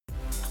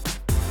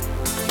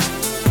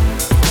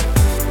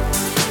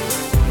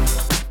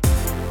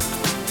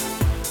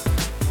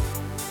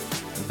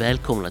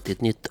välkomna till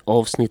ett nytt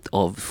avsnitt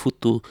av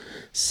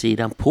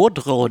Fotosidan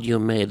poddradio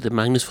med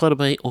Magnus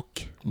Fröderberg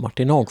och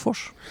Martin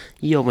Hagfors.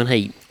 Ja men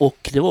hej,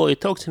 och det var ett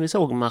tag sedan vi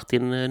såg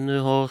Martin. Nu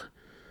har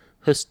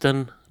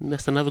hösten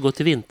nästan övergått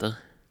till vinter.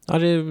 Ja,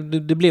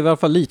 det blev i alla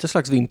fall lite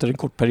slags vinter en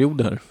kort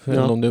period här.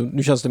 Ja.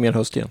 Nu känns det mer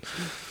höst igen.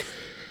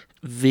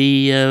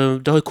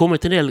 Det har ju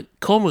kommit en del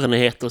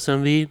kameranyheter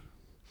sen vi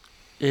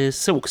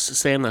sågs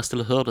senast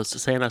eller hördes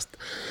senast.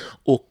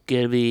 Och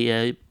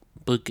vi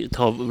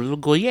brukar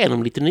gå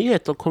igenom lite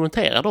nyheter och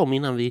kommentera dem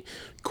innan vi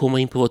kommer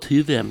in på vårt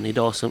huvudämne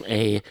idag som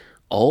är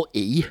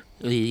AI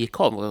i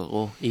kameror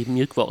och i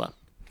mjukvara.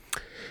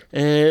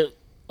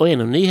 Och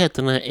en av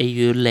nyheterna är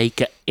ju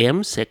Leica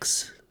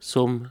M6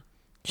 som...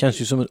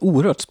 Känns ju som en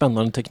oerhört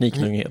spännande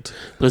tekniknyhet.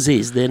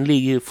 Precis, den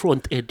ligger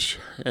front edge.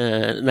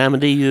 Nej men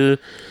det är ju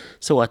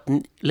så att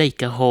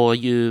Leica har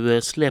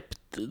ju släppt...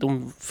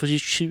 för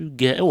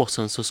 20 år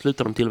sedan så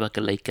slutade de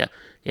tillverka Leica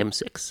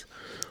M6.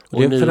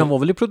 Och för den var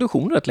väl i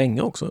produktion rätt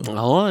länge också?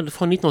 Ja,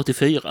 från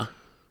 1984.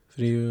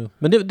 För det är ju,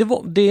 men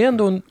det är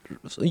ändå en...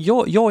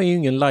 Jag är ju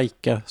ingen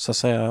Leica så att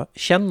säga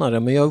kännare,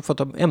 men jag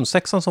uppfattar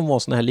M6 som var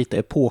sån här lite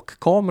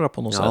epokkamera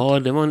på något sätt. Ja,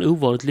 det var en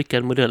ovanligt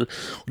lyckad modell.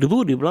 Och det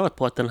berodde ju bland annat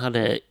på att den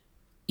hade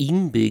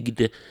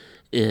inbyggd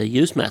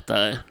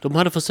ljusmätare. De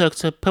hade försökt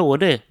sig på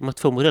det med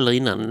 2 modeller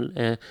innan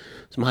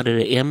som hade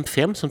det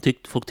M5 som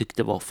folk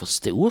tyckte var för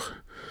stor.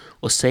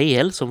 Och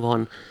CL som var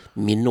en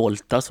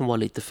Minolta som var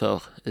lite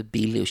för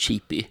billig och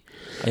cheapy.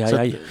 Så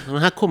den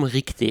här kommer en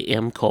riktig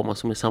M-kamera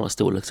som är samma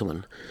storlek som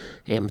en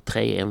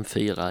M3,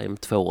 M4,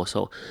 M2 och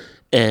så.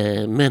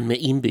 Men med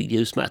inbyggd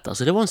ljusmätare.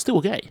 Så det var en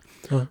stor grej.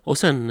 Mm. Och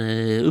sen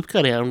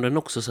uppgraderade de den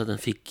också så att den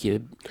fick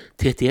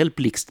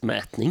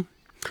TTL-blixtmätning.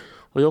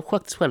 Och jag har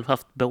faktiskt själv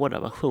haft båda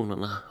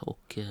versionerna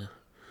och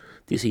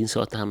det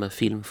insåg att det här med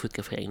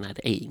filmfotografering, nej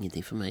det är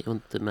ingenting för mig och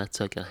inte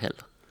mätsökare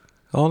heller.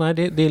 Ja, nej,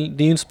 det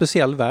är ju en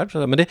speciell värld.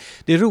 Men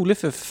det är roligt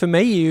för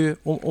mig är ju,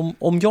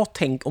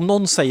 om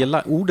någon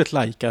säger ordet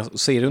Leica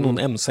så är det någon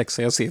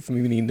M6 jag ser för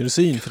min inre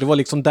syn. För det var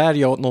liksom där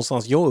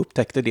jag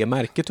upptäckte det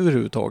märket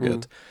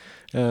överhuvudtaget.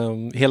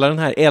 Hela den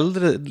här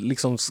äldre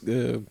liksom,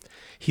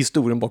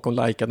 historien bakom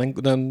Leica,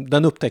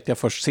 den upptäckte jag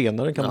först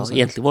senare kan man säga.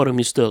 Egentligen var de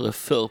ju större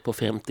förr på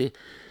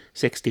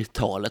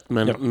 50-60-talet,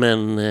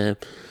 men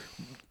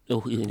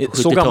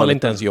så gammal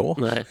inte ens jag.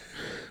 Nej.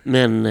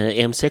 Men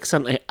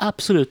M6 är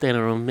absolut en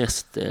av de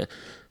mest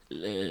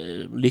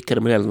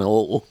lyckade modellerna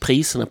och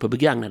priserna på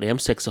begagnade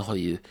M6 har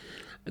ju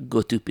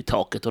gått upp i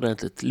taket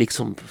ordentligt.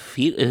 Liksom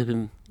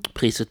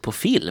priset på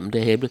film. Det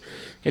är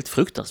helt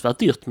fruktansvärt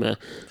dyrt med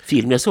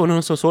film. Jag såg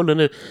någon som sålde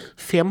nu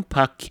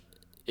 5-pack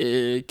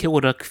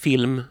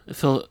Kodak-film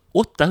för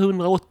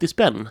 880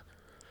 spänn.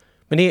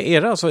 Men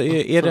är det alltså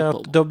är det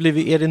att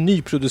är det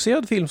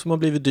nyproducerad film som har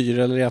blivit dyr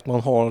eller är det att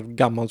man har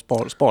gammal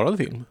sparad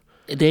film?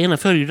 Det ena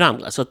följer det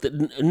andra. Så att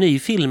ny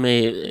film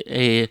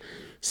är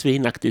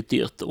svinaktigt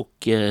dyrt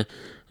och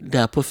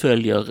därpå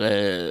följer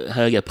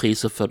höga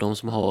priser för de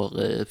som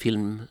har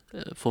film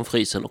från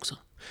frysen också.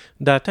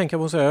 Där tänker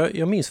jag på att säga,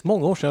 jag minns för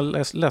många år sedan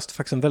jag läste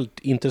faktiskt en väldigt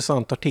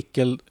intressant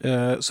artikel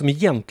som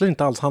egentligen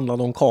inte alls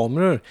handlade om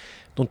kameror.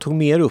 De tog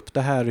mer upp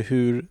det här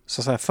hur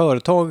så att säga,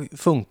 företag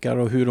funkar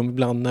och hur de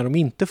ibland när de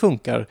inte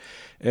funkar.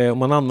 Om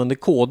man använder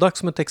Kodak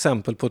som ett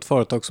exempel på ett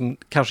företag som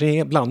kanske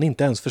ibland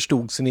inte ens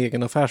förstod sin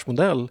egen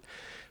affärsmodell.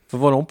 För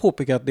vad de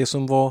påpekade att det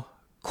som var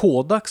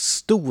Kodaks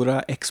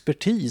stora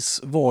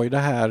expertis var ju det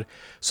här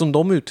som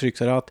de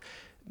uttryckte att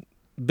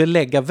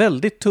belägga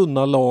väldigt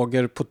tunna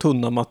lager på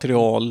tunna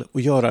material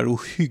och göra det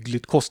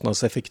ohyggligt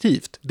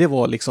kostnadseffektivt. Det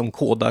var liksom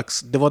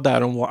Kodaks, det var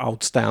där de var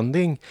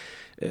outstanding.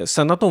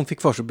 Sen att de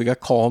fick för sig att bygga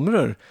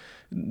kameror,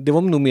 det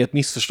var nog mer ett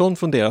missförstånd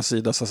från deras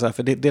sida så att säga,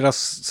 för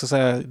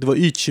det var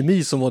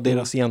ytkemi som var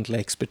deras egentliga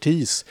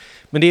expertis.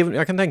 Men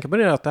jag kan tänka på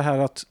det att det här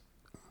att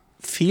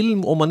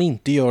film, om man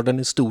inte gör den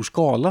i stor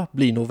skala,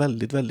 blir nog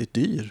väldigt, väldigt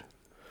dyr.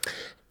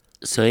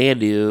 Så är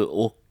det ju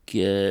och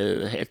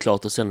helt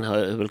klart och sen har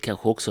jag väl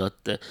kanske också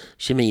att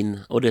kemin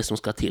och det som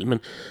ska till, men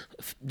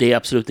det är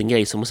absolut en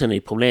grej som och sen är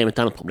problemet, ett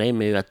annat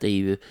problem är ju att det är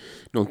ju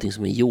någonting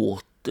som är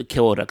gjort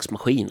Kodaks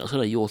maskiner så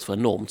det är gjort för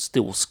enormt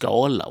stor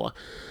skala va?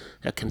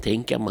 Jag kan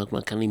tänka mig att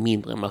man kan i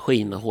mindre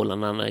maskiner hålla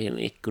en annan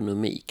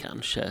ekonomi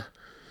kanske.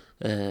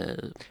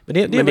 Men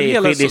det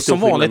är väl som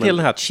vanligt hela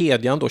den här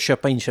kedjan då,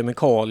 köpa in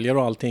kemikalier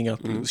och allting att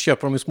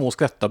köpa dem i små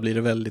skvättar blir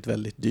det väldigt,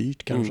 väldigt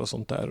dyrt kanske och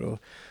sånt där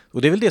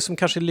och det är väl det som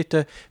kanske är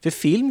lite, för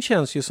film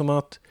känns ju som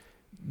att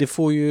det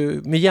får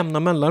ju, med jämna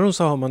mellanrum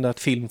så har man det att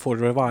film får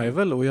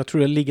revival och jag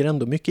tror det ligger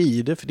ändå mycket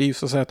i det för det är ju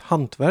så att säga ett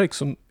hantverk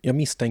som jag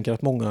misstänker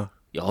att många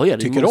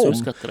tycker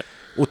om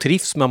och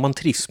trivs med, man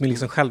trivs med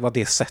liksom själva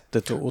det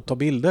sättet att ta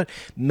bilder,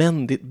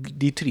 men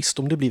det är trist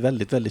om det blir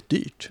väldigt, väldigt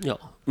dyrt. Ja,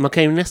 man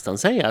kan ju nästan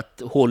säga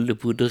att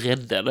Hollywood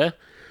räddade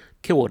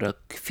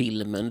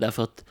Kodak-filmen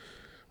därför att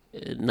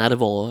när det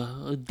var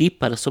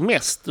dippade som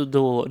mest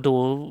då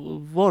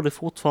var det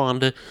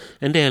fortfarande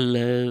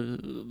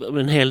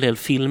en hel del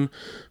film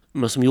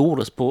men som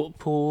gjordes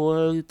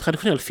på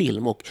traditionell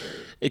film, och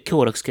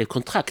Kodak skrev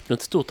kontrakt med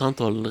ett stort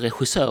antal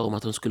regissörer om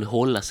att de skulle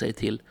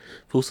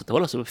fortsätta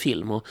hålla sig på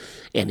film, och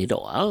än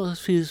idag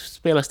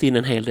spelas det in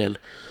en hel del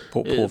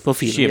på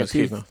film.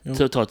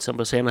 Ta till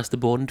exempel senaste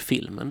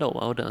Bond-filmen då,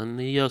 och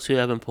den görs ju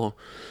även på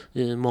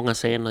många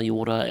scener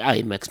gjorda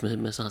IMAX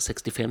med sån här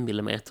 65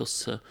 mm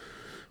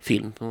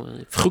film.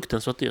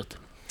 Fruktansvärt dyrt.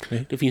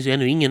 Nej. Det finns ju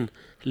ännu ingen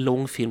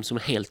långfilm som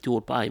är helt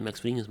gjord på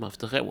IMAX, för ingen som har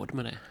haft råd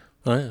med det.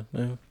 Nej.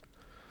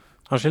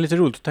 Kanske är lite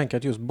roligt att tänka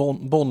att just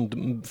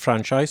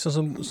Bond-franchisen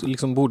som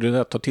liksom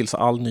borde ta till sig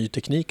all ny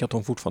teknik, att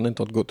de fortfarande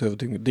inte har gått över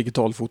till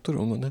digitalfoto.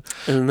 Men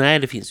Nej,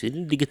 det finns ju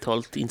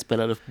digitalt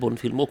inspelade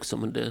Bond-film också,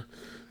 men det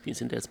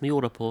finns en del som är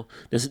gjorda på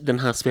den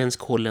här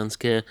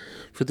svensk-holländske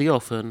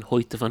fotografen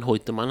Hoyte van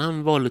Hoyteman.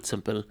 Han valde till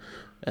exempel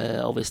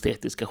av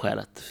estetiska skäl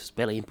att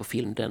spela in på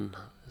film den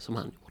som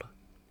han gjorde.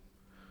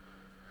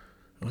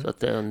 Så att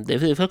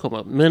det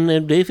förekommer.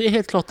 Men det är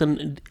helt klart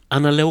en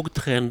analog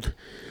trend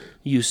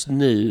just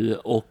nu,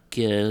 och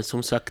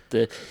som sagt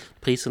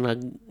priserna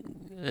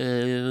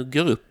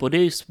går upp, och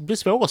det blir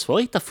svårare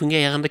att hitta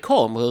fungerande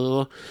kameror,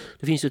 och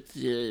det finns ju ett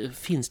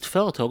finskt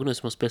företag nu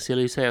som har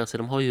specialiserat sig.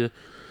 De har ju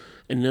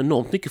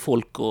enormt mycket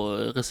folk och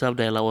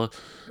reservdelar, och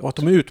att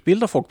de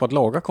utbildar folk på att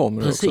laga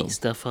kameror. precis också.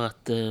 Därför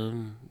att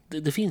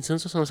det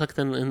finns som sagt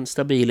en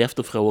stabil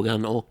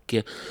efterfrågan, och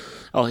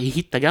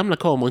hitta gamla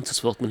kameror är inte så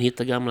svårt, men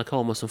hitta gamla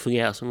kameror som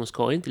fungerar som de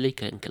ska är inte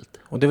lika enkelt.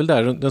 Och det är väl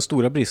där den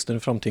stora bristen i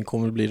framtiden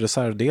kommer att bli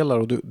reservdelar,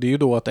 och det är ju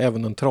då att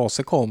även en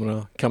trasig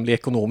kamera kan bli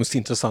ekonomiskt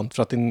intressant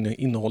för att den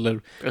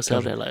innehåller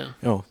reservdelar.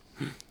 Ja.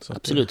 Så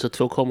absolut, så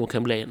 2 kameror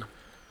kan bli en.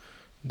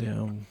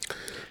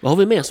 Vad har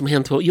vi mer som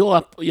hänt?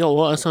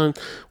 Alltså,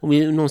 om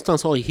vi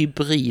någonstans har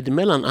hybrid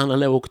mellan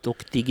analogt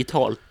och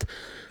digitalt.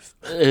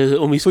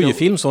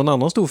 Fujifilm så en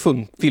annan stor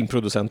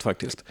filmproducent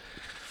faktiskt.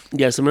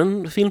 Det är som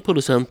en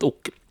filmproducent,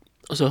 och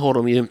så har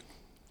de ju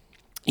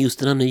just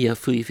den här nya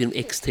Fujifilm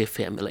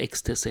X-T5 eller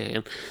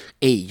XT-serien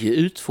är ju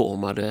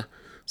utformade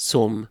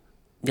som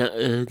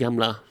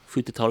gamla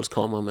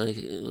 70-talskameror med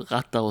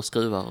rattar och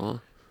skruvar.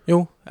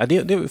 Jo,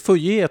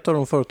 Fuji är ett av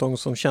de företag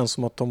som känns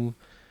som att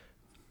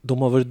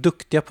de har varit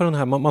duktiga på den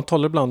här. Man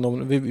talar ibland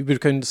om, vi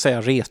brukar ju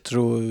säga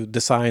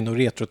retro-design och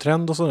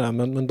retrotrend och sådär,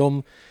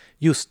 men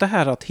just det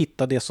här att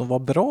hitta det som var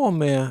bra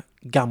med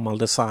gammal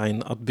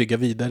design, att bygga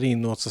vidare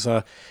in, och så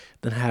här,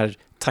 den här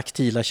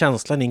taktila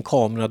känslan i en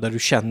kamera där du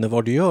känner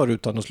vad du gör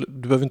utan du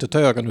behöver inte ta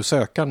ögonen ur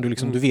sökaren,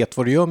 du vet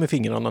vad du gör med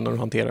fingrarna när du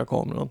hanterar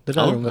kameran. Det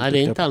är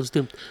inte alls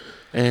dumt.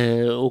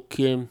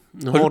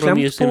 Har du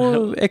klämt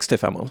på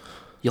XT5?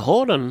 Jag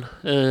har den.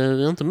 Jag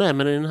är inte med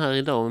den här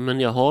idag, men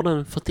jag har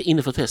den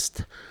inne för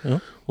test. Ja.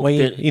 Vad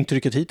är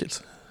intrycket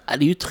hittills?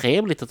 Det är ju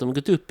trevligt att de har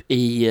gått upp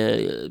i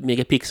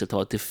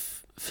megapixeltal till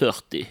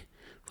 40.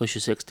 Från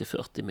 26 till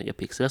 40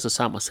 megapixel. Det är alltså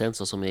samma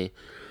sensor som i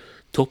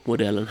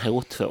toppmodellen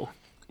H2.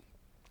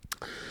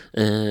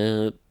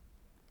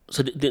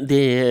 Så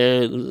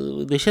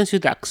det känns ju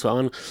dags,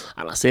 va?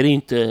 Annars är det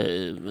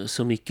inte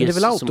så mycket. Men det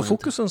är väl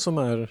autofokusen som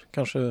är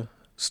kanske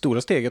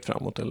stora steget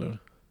framåt, eller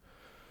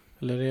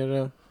är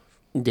det...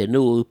 Det är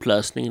nog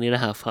upplösningen i det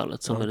här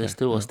fallet som är det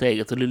stora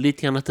steget. Och det är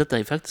lite grann att detta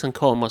är faktiskt en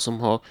kamera som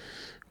har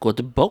gått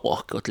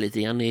bakåt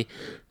lite grann i,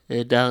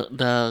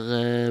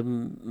 där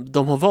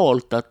de har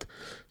valt att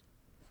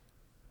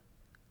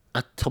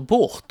ta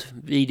bort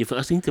video,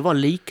 alltså inte vara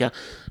lika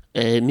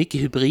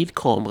mycket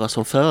hybridkamera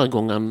som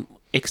föregångaren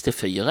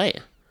X-T4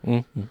 är.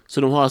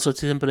 Så de har alltså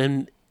till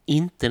exempel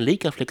inte en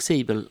lika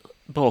flexibel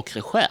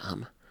bakre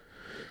skärm.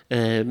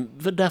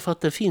 Därför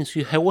att det finns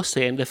ju HC,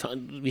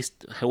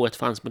 visst H1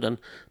 fanns, men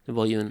det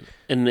var ju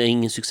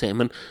ingen succé,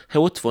 men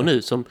H2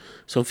 nu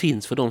som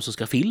finns för de som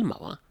ska filma,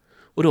 va?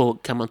 Och då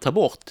kan man ta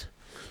bort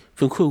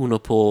funktioner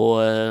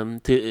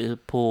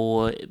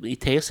i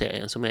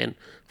T-serien som är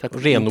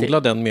renodla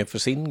den med för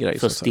sin grej.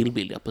 För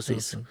stillbilder,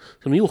 precis. Så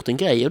de har gjort en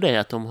grej av det,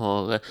 att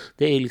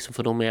det är liksom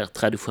för de mer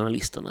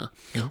traditionalisterna.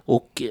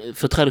 Och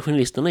för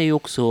traditionalisterna är ju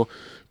också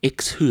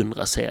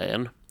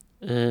X100-serien.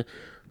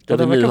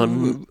 Den verkar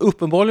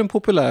uppenbarligen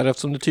populär,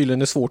 eftersom det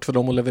tydligen är svårt för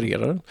dem att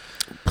leverera den.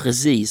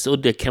 Precis, och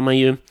det kan man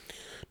ju...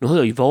 Nu har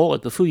jag ju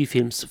varit på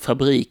Fujifilms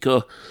fabrik,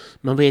 och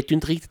man vet ju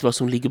inte riktigt vad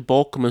som ligger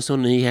bakom en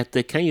sån nyhet.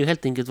 Det kan ju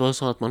helt enkelt vara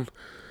så att man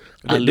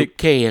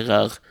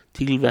allokerar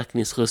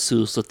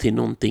tillverkningsresurser till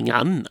någonting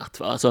annat,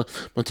 va? Alltså,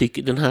 man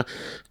tycker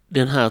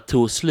den här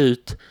tog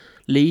slut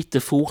lite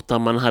fortare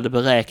man hade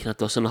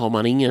beräknat, och sen har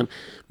man ingen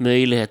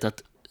möjlighet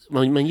att...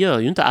 Man gör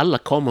ju inte alla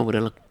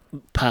kameramodeller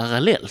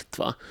parallellt,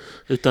 va?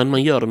 Utan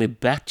man gör dem i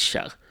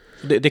batchar.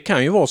 Det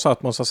kan ju vara så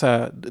att man så att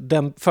säga,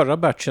 den förra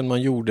batchen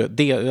man gjorde,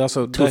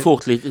 tog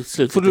fort lite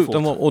slut.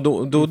 Och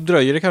då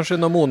dröjer det kanske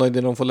några månader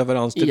innan de får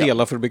leverans till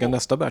delar för att bygga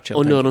nästa batch.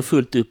 Och nu har de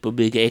fullt upp att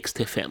bygga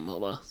XT5,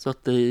 va? Så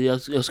att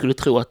jag skulle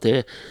tro att det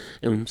är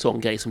en sån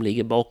grej som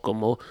ligger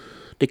bakom, och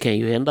det kan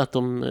ju hända att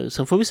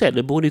sen får vi se,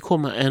 det borde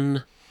komma en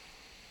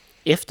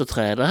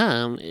efterträdare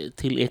här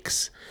till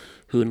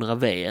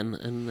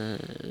X100V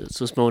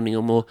så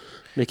småningom, och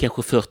med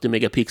kanske 40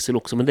 megapixel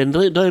också, men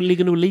den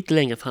ligger nog lite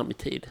längre fram i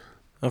tid.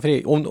 Ja,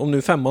 för om nu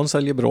 5:an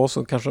säljer bra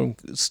så kanske de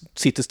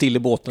sitter still i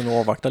båten och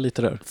avvaktar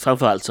lite där.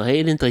 Framförallt så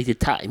är det inte riktigt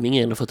timing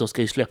än för att de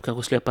ska ju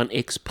kanske släppa en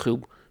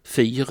X-Pro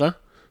 4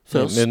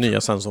 först. Med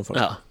nya sensorn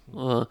först.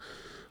 Ja,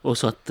 och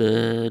så att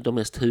de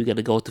mest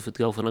hugade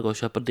gatufotograferna går och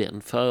köper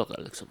den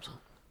före. Liksom, så.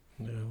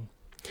 Ja.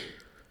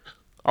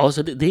 Ja,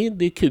 så det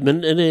är kul.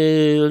 Men det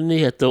är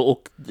nyheter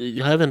och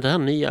jag har även det här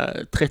nya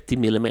 30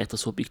 mm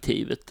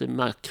objektivet,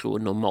 makro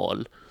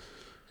normal.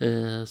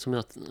 Som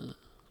jag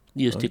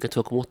just tycker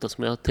 2,8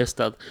 som jag har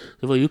testat.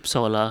 Det var i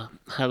Uppsala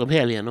här om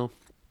helgen och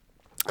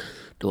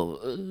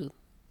då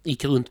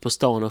gick runt på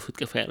stan och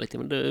fotograferade lite.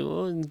 Men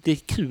det är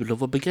kul att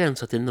vara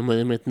begränsad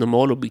med ett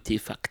normalobjektiv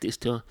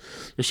faktiskt.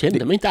 Jag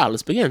kände mig inte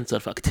alls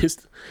begränsad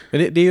faktiskt.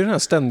 Men det är ju den här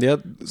ständiga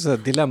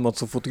dilemmat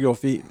som fotograf.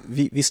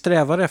 Vi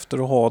strävar efter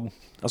att ha,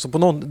 alltså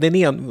på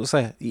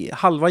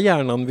halva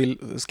hjärnan vill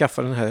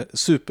skaffa den här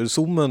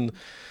superzoomen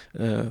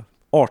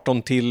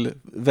 18 till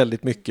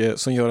väldigt mycket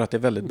som gör att det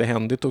är väldigt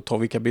behändigt att ta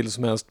vilka bilder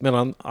som helst.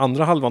 Medan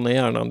andra halvan av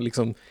hjärnan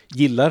liksom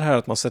gillar här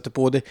att man sätter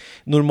på det.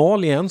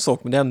 Normal är en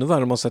sak, men det är ännu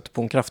värre om man sätter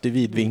på en kraftig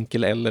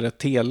vidvinkel eller ett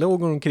tele och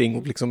går omkring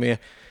och liksom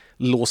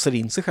låser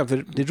in sig själv.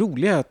 För det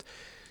roliga är att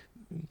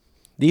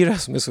det är ju det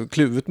som är så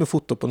kluvet med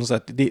foto på något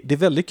sätt. Det är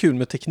väldigt kul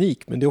med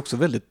teknik, men det är också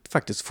väldigt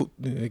faktiskt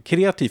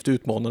kreativt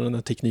utmanande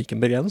när tekniken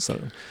begränsar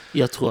den.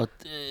 Jag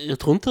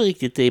tror inte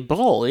riktigt det är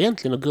bra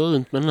egentligen att gå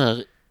runt med den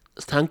här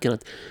tanken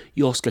att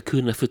jag ska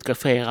kunna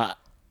fotografera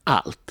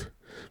allt.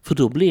 För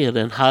då blir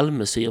det en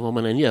halvmesyr vad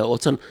man än gör.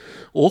 Och sen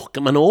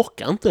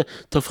orkar inte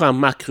ta fram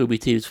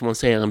makroobjektivet för man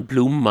ser en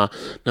blomma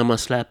när man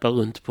släpar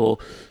runt på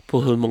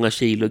hur många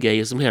kilo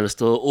grejer som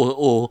helst.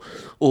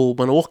 Och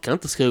man orkar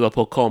inte skruva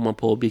på kameran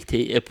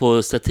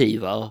på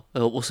stativer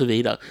och så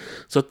vidare.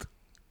 Så att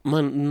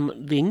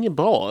det är inget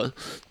bra.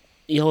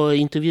 Jag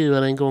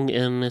intervjuade en gång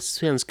en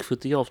svensk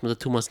fotograf som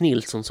heter Thomas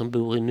Nilsson som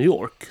bor i New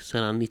York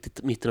sedan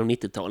mitten av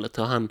 90-talet.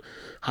 Och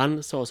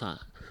han sa så här,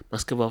 man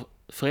ska vara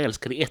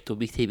förälskad i ett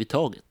objektiv i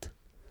taget.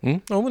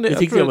 Ja, men det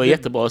tyckte jag var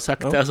jättebra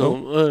sagt. Ja, alltså,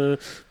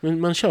 men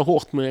man kör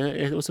hårt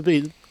med, och så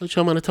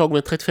kör man ett tag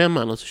med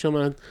 35-man och så kör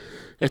man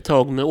ett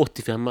tag med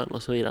 85-man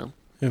och så vidare.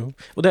 Ja.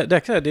 Och det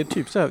är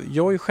typ så här,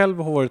 jag har ju själv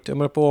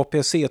varit, på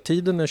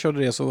APC-tiden när jag körde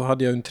det så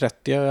hade jag en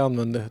 30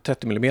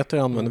 mm jag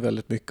använde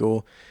väldigt mycket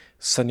och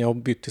sen jag har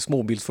bytt till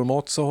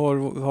småbildsformat så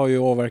har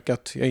jag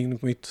avverkat, jag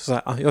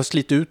har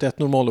slitit ut ett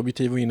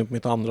normalobjektiv och in på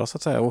mitt andra så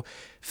att säga. Och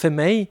för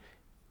mig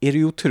är det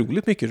ju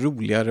otroligt mycket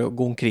roligare att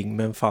gå omkring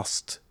med en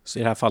fast, så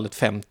i det här fallet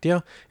 50 än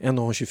att ha en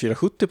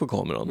 2470 på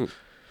kameran.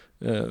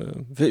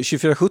 För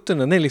 2470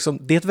 den är liksom,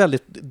 det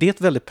är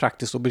ett väldigt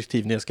praktiskt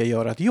objektiv när jag ska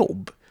göra ett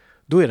jobb.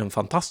 Då är den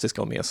fantastisk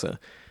att ha med sig.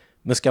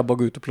 Men ska jag bara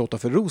gå ut och plåta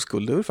för ros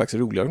skull, det är faktiskt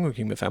roligare att gå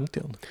omkring med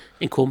 50.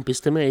 En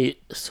kompis till mig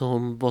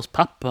som vars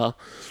pappa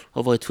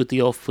har varit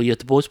fotograf på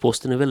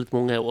Göteborgs-Posten i väldigt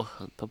många år.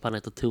 Pappan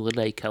heter Tore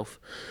Leikhoff.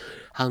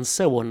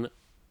 Hans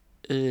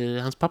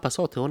pappa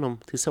sa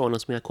till sonen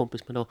som jag är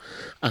kompis med då,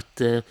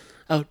 att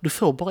du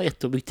får bara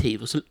ett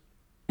objektiv och så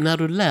när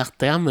du lärt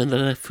dig använda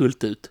det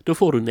fullt ut, då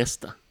får du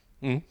nästa.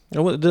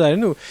 Ja, det där är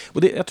nog,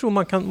 och jag tror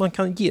man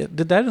kan ge,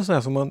 det där är sån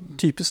här som man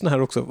typiskt sån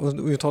här också,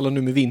 och vi talar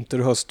nu med vinter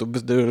och höst och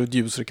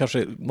ljus, så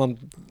kanske man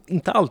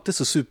inte alltid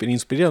så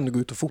superinspirerande att gå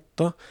ut och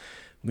fota,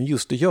 men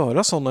just att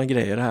göra sådana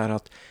grejer här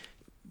att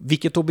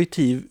vilket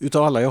objektiv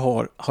utav alla jag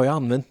har jag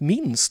använt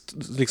minst.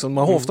 Liksom,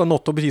 man har ofta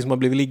något objektiv som har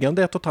blivit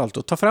liggande 1,5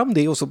 och ta fram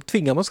det och så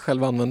tvingar man sig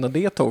själv att använda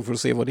det ett tag för att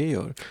se vad det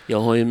gör. Jag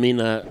har ju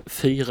mina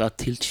 4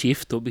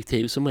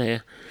 tilt-shift-objektiv som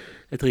är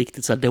ett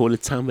riktigt så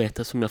dåligt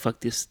samvete som jag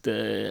faktiskt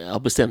har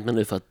bestämt mig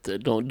nu för att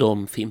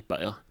de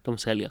fimpar jag, de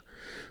säljer.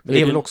 Men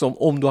det är väl också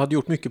om du hade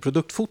gjort mycket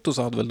produktfoto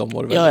så hade väl de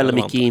varit väldigt eller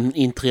mycket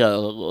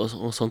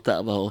interiörer och sånt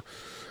där. Och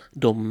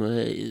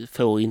de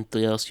få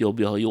interiörsjobb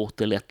jag har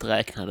gjort är lätt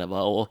räknade.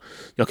 Och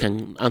jag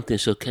kan antingen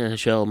så kan jag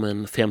köra med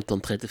en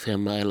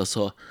 15-35 eller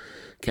så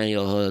kan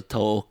jag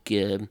ta och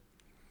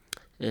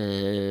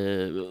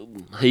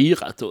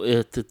hyra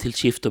ett till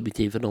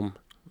skiftobjektiv för de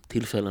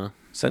tillfällena.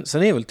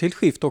 Sen är väl till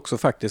skift också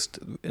faktiskt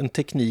en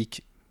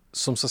teknik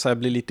som så att säga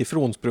blir lite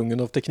ifrånsprungen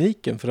av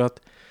tekniken, för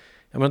att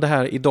det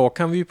här, idag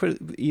kan vi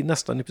ju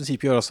nästan i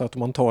princip göra så att om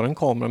man tar en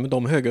kamera med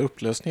de höga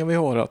upplösningar vi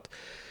har, att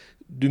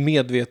du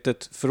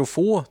medvetet för att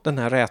få den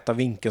här räta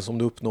vinkeln som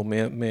du uppnår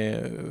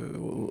med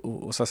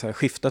och så att säga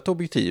skifta ett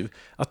objektiv,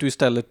 att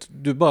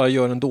du bara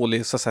gör en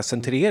dålig så att säga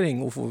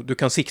centrering och du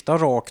kan sikta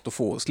rakt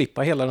och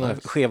slippa hela det här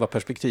skeva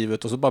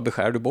perspektivet och så bara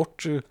beskär du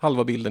bort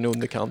halva bilden i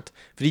underkant.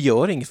 För det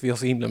gör inget, för vi har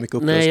så himla mycket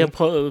upplösning. Nej,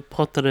 jag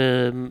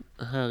pratade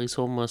här i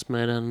somras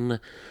med en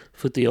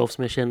fotograf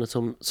som jag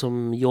känner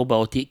som jobbar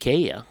åt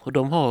Ikea, och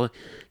de har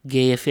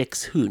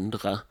GFX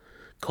 100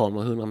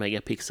 kamera, 100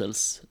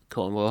 megapixels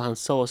kamera, och han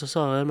sa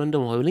men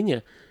de har väl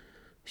inga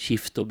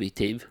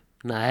skiftobjektiv.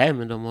 Nej,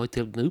 men de har ju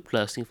till en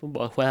upplösning för att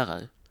bara skära.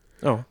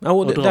 Ja,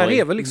 och där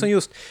är väl liksom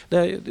just det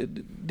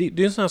är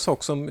en sån här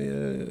sak som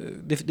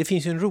det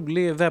finns ju en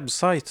rolig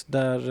webbsajt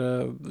där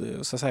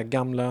så att säga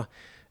gamla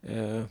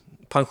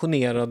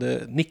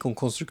pensionerade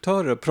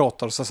Nikon-konstruktörer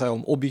pratar så att säga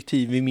om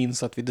objektiv vi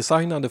minns att vi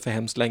designade för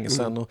hemskt länge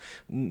sedan. Och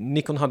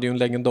Nikon hade ju en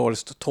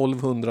legendarisk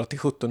 1200 till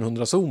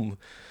 1700 zoom.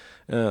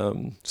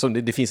 Så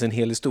det finns en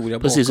hel historia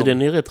bakom. Precis, och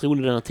den är rätt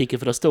rolig den artikeln,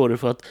 för där står det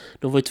för att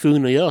de var ju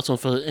tvungna att göra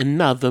sånt för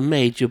another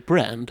major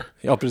brand.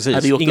 Ja,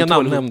 precis. Inga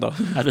namn nämnda.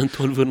 Hade en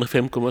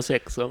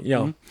 1205,6.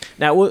 Ja.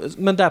 Nej,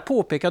 men där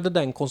påpekade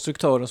den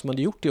konstruktören som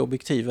hade gjort det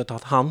objektivet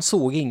att han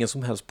såg ingen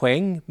som helst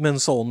poäng med en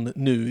sån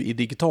nu i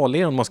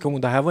digitaleran. Man ska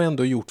ihåg, det här var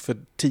ändå gjort för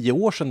 10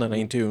 år sedan den här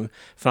intervjun.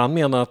 För han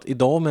menar att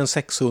idag med en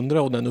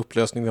 600 och den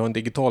upplösning vi har en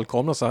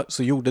digitalkamera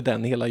så gjorde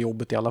den hela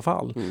jobbet i alla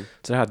fall.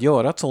 Så det här att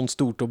göra ett sånt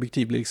stort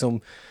objektiv blir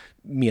liksom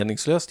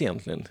meningslöst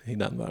egentligen i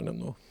den världen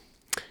då.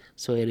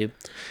 Så är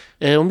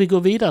det. Om vi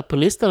går vidare på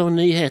listan av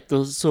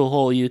nyheter så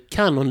har ju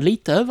Canon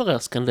lite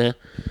överraskande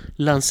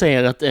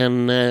lanserat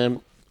en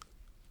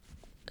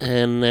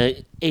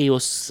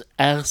EOS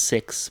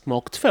R6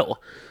 Mark 2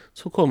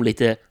 som kom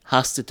lite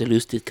hastigt och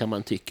lustigt kan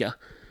man tycka.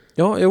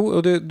 Ja,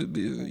 och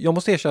jag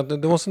måste erkänna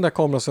att det var en sån där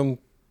kamera som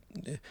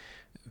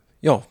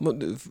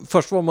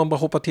först var man bara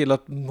hoppa till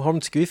att har de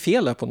inte skrivit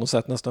fel här på något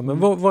sätt nästan. Men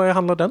vad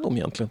handlar den om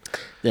egentligen?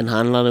 Den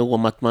handlar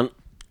om att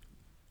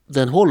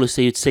den håller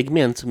sig i ett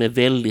segment som är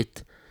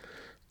väldigt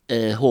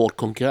hård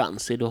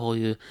konkurrens. Du har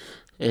ju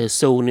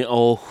Sony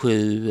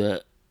A7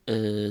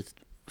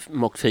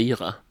 Mark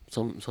 4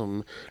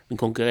 som den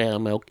konkurrerar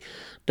med. Och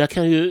där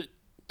kan ju,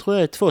 tror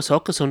jag, 2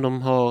 saker som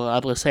de har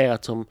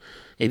adresserat som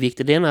är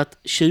viktiga. Det är att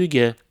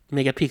 20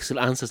 megapixel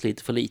anses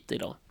lite för lite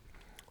idag.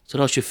 Så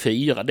det har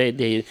 24. Det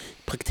är ju i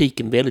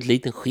praktiken väldigt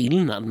liten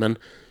skillnad, men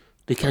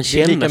det kan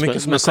kännas... Det är lika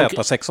mycket som en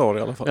Z6A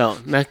i alla fall. Ja,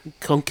 när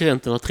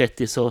konkurrenten har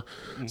 30 så.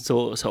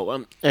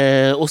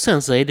 Och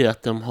sen så är det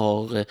att de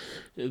har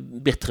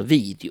bättre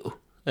video.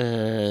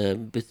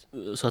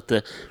 Så att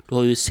du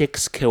har ju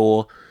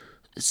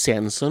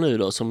 6K-sensor nu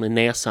då som är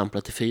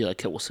nedsamplat till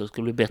 4K, så det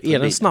skulle bli bättre. Är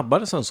det en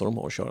snabbare sensor de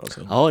har att köra?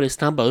 Alltså? Ja, det är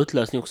snabbare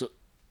utlösning också.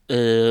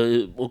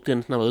 Och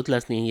den snabba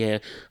utläsningen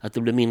ger att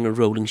det blir mindre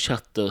rolling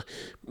shutter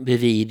vid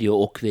video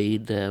och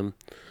vid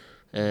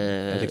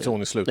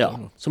elektronisk slut. Ja.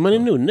 Så man är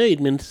nog nöjd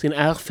med sin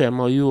R5,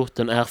 har gjort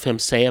en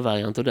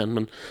R5C-variant av den,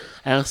 men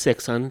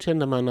R6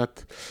 kände man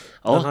att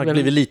den har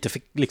blivit lite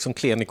för liksom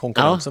klen i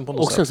konkurrensen på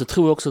något sätt. Och sen så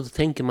tror jag också att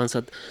tänker man så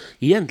att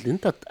egentligen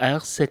inte att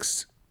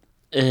R6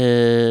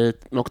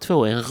 Mark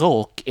 2 är en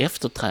rak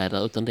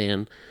efterträdare, utan det är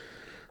en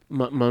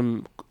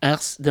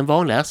den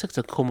vanliga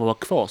R6 kommer att vara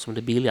kvar som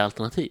det billiga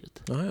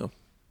alternativet.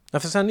 Ja,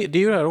 för sen, det är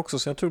ju det här också,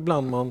 så jag tror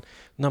ibland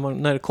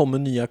när det kommer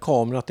nya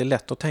kameror att det är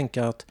lätt att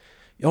tänka att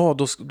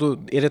då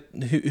är det,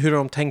 hur har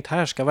de tänkt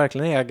här? Ska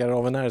verkligen ägare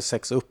av en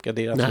R6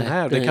 uppgradera den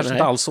här? Det är kanske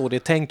inte alls så det är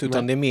tänkt,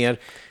 utan det är mer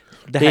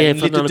det här är en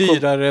lite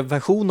dyrare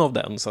version av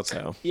den, så att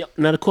säga. Ja,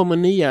 när det kommer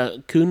nya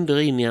kunder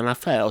in i en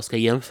affär och ska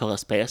jämföra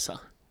spesar.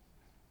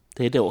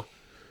 Det är då.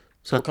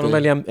 Så då kan de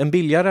välja en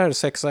billigare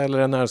R6 eller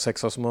en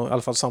R6 som har i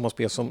alla fall samma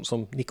spec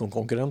som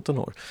Nikon-konkurrenten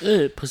har.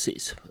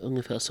 Precis,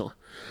 ungefär så.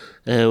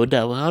 Och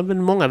där har väl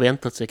många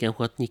väntat sig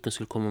kanske att Nikon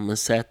skulle komma med en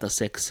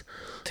Z6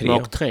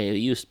 Mark 3,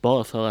 just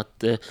bara för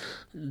att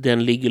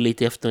den ligger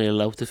lite efter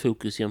i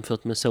autofokus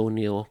jämfört med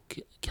Sony och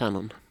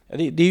Canon. Ja,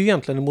 det är ju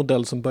egentligen en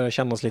modell som börjar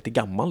kännas lite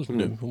gammal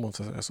nu, om man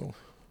ska säga så.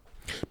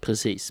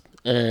 Precis.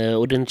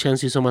 Och den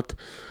känns ju som att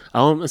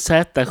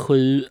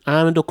Z7,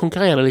 men då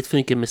konkurrerar det lite för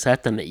mycket med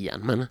Z9,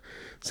 men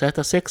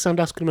Z6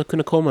 där skulle man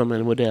kunna komma med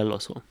en modell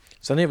och så.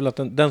 Sen är väl att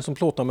den som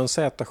plåtar med en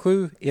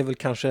Z7 är väl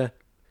kanske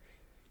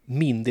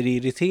mindre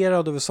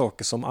irriterad över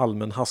saker som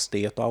allmän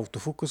hastighet och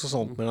autofokus och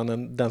sånt,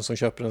 medan den som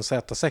köper en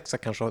Z6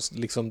 kanske har,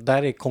 liksom,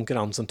 där är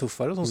konkurrensen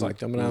tuffare som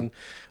sagt. Jag menar, en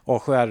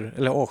A7R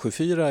eller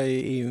A74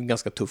 är ju en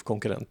ganska tuff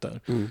konkurrent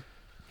där.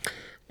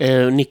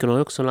 Nikon har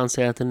också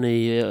lanserat en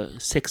ny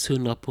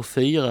 600 på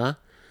 4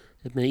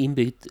 med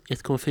inbyggt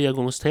 1,4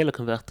 gångers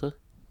telekonverter.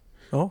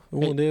 Ja,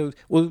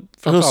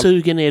 hur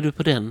sugen är du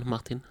på den,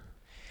 Martin?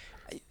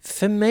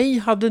 För mig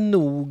hade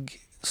nog,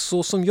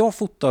 så som jag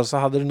fotar, så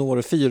hade det nog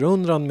varit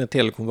 400 med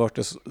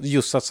telekonverter,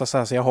 just att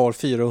säga så jag har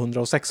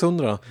 400 och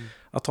 600.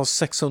 Att ha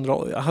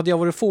 600, hade jag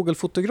varit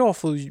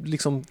fågelfotograf och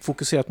liksom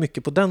fokuserat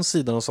mycket på den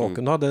sidan av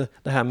saken, då hade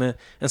det här med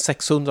en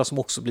 600 som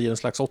också blir en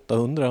slags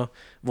 800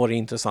 varit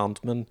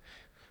intressant. Men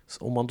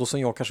om man då som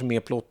jag kanske mer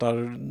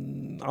plåtar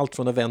allt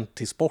från event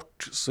till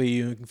sport, så är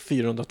ju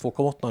 400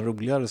 2,8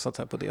 roligare så att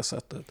säga på det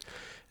sättet.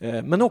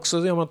 Men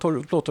också om man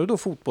plåtar då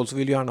fotboll, så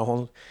vill jag gärna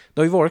ha,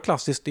 det har ju varit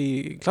klassiskt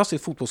i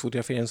klassisk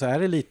fotbollsfotografering, så är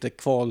det lite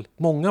kval.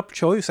 Många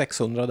kör ju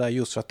 600 där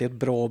just för att det är ett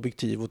bra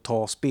objektiv att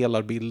ta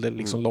spelarbilder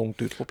liksom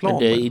långt ut på planen.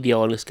 Men det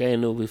idealiska är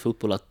nog vid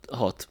fotboll att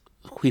ha ett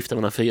skifta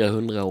mellan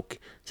 400 och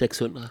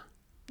 600.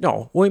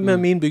 Ja, och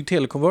med inbyggd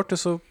telekonverter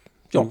så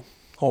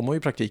har man ju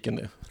i praktiken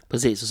det.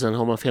 Precis, och sen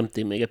har man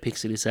 50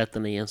 megapixel i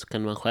Z9 så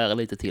kan man skära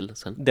lite till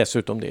sen.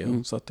 Dessutom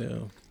det, så att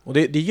och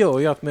det gör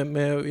ju att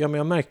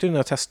jag märkte när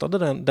jag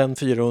testade den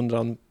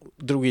 400,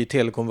 drog i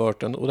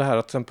telekonverten, och det här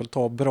att till exempel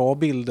ta bra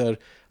bilder,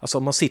 alltså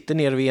om man sitter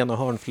nere vid ena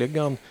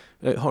hörnflaggan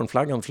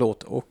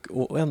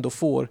och ändå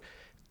får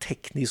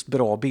tekniskt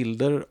bra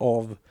bilder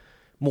av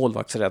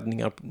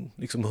målvaktsräddningar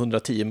liksom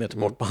 110 meter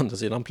bort på andra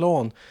sidan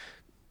plan.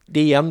 Det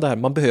är igen där,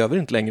 man behöver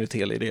inte längre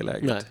tele i det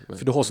läget. Nej.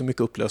 För du har så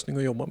mycket upplösning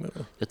att jobba med.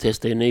 Jag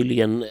testade ju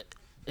nyligen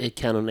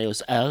Canon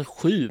EOS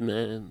R7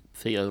 med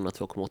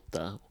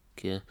 402,8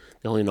 och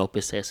det har ju en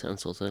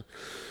APC-sensor. Så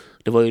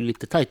det var ju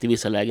lite tajt i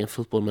vissa lägen för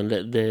fotboll,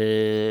 men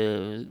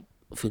det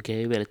funkar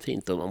ju väldigt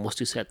fint och man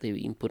måste ju säga att det är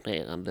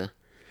imponerande.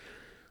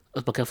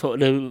 Att man kan få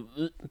det är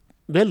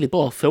väldigt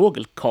bra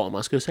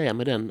fågelkamera ska jag säga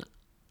med den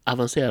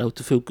avancerade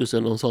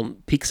autofokusen och en sån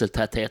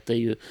pixeltäthet. Det är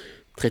ju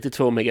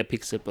 32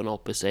 megapixel på en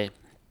APC.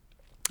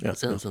 Ja.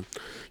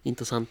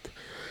 Intressant.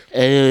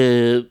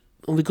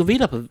 Om vi går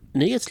vidare på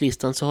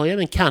nyhetslistan så har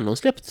även Canon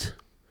släppt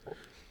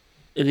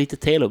lite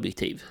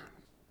teleobjektiv.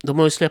 De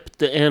har ju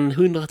släppt en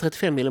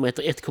 135 mm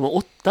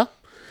 1,8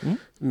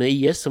 med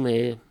IS som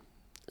är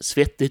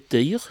svettigt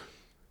dyr.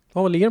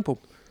 Vad ligger den på?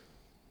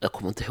 Jag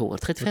kommer inte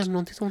ihåg. 35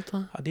 någonting sånt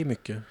va? Ja, det är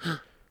mycket.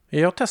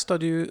 Jag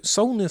testade ju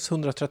Sonys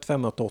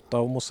 135-8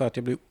 och måste säga att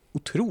jag blev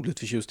otroligt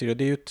förtjust i det.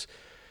 Det är ju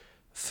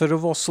för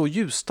att vara så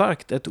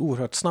ljusstarkt ett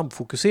oerhört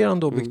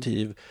snabbfokuserande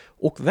objektiv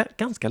och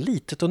ganska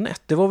litet och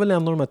nätt. Det var väl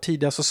en av de här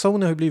tidiga, alltså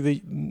Sony har ju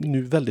blivit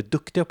nu väldigt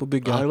duktiga på att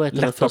bygga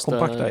lätta och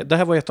kompakta. Det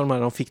här var ett av de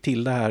här de fick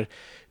till det här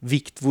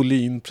vikt,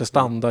 volym,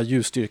 prestanda,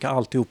 ljusstyrka,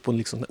 alltihop på en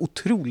liksom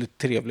otroligt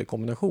trevlig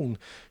kombination.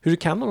 Hur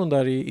kan de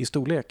där i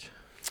storlek?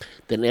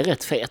 Den är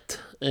rätt fet,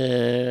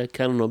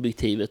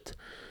 Canon-objektivet.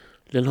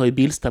 Den har ju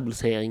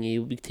bildstabilisering i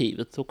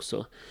objektivet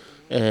också.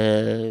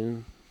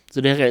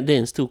 Så det är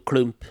en stor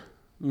klump.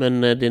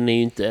 Men den är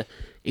ju inte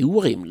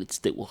orimligt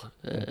stor,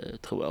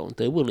 tror jag.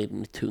 Inte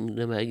orimligt tung.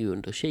 Den väger ju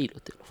under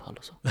kilot i alla fall.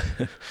 Och så.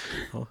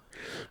 Ja.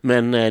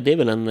 Men det är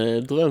väl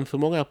en dröm för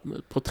många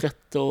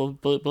porträtt- och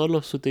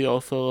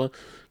bröllopsfotografer.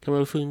 Kan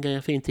man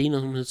fungera fint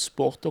inom en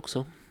sport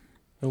också.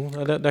 Jo,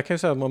 där kan jag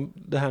säga att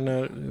det här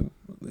när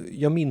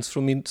jag minns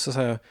från min så att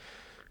säga,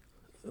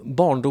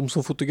 barndom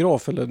som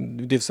fotograf, eller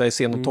det vill säga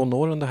sena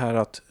tonåren, det här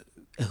att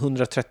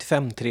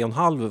 135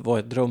 3,5 var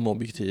ett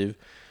drömobjektiv.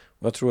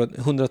 Och jag tror att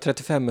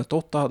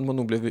 135-1.8 hade man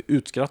nog blivit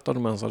utskrattad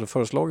om man ens hade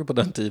föreslagit på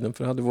den tiden,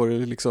 för det hade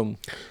varit liksom...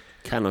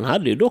 Canon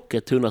hade ju dock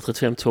ett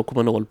 135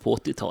 2,0 på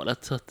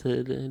 80-talet, så att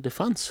det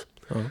fanns.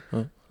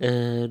 Ja.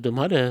 De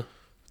hade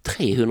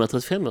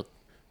 335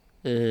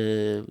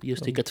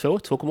 just vilka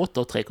 2,8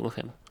 och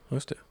 3,5.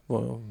 Just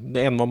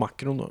det. En var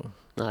makron då?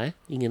 Nej,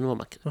 ingen var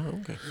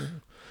makron. Okay.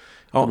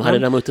 De hade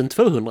däremot en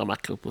 200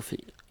 makro på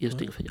just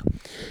det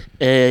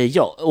 4.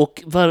 Ja,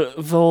 och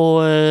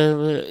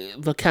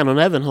vad Canon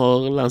även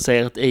har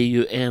lanserat är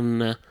ju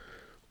en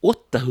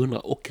 800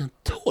 och en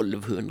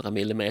 1200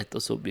 mm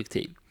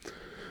objektiv.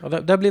 Ja,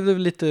 där blev det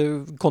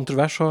lite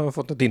kontrovers, har jag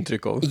fått ett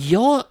intryck av.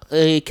 Ja,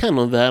 i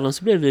Canon-världen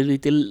så blev det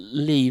lite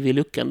liv i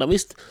luckan. Där,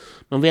 visst,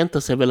 man väntar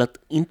sig väl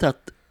inte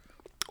att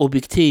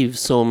objektiv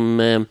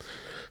som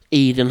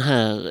i den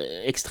här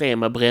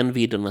extrema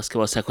brännvidderna ska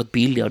vara särskilt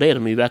billiga. Och det är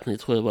de ju verkligen,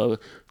 tror jag var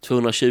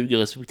 220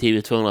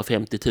 respektive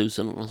 250 000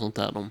 och sånt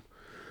där.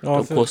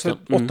 De kostar.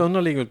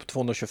 800 ligger på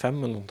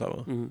 225 eller något där,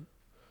 va?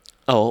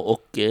 Ja,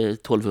 och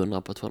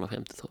 1200 på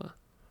 250 tror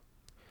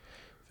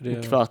jag.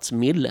 En kvarts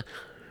mille.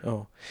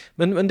 Ja.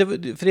 Men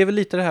för det är väl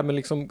lite det här med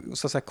liksom,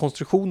 så att säga,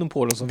 konstruktionen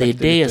på den som det är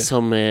det lite...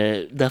 som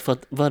därför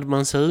att vad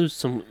man ser ut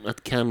som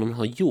att Canon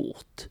har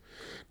gjort,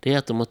 det är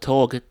att de har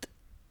tagit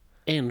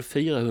en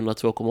 400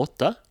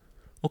 2,8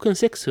 och en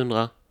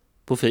 600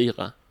 på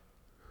 4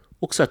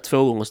 och satt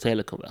 2 gångers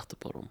telekonverter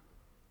på dem.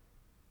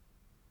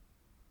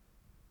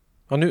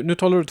 Ja, nu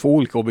talar du 2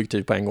 olika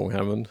objektiv på en gång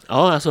här. Men...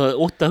 Ja, alltså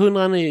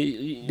 800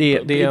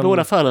 i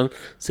båda fallen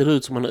ser det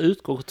ut som man har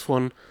utgått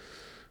från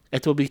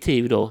ett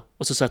objektiv då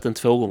och så satt en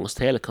 2 gångers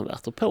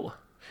telekonverter på,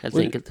 helt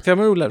enkelt.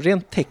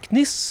 Rent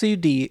tekniskt ser ju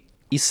det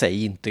i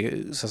sig inte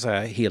så att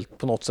säga helt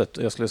på något sätt,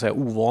 jag skulle säga,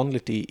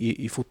 ovanligt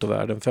i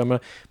fotovärlden. För man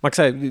kan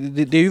säga,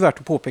 det är ju värt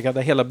att påpeka att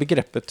hela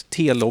begreppet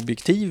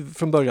teleobjektiv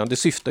från början, det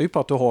syftar ju på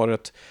att du har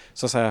ett,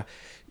 så att säga,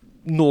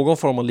 någon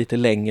form av lite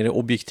längre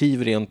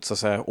objektiv rent så att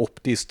säga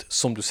optiskt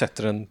som du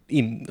sätter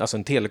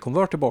en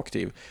telekonverter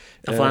baktiv.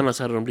 Ja, för annars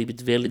hade de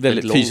blivit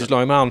väldigt långa. Fysiskt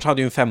långa, men annars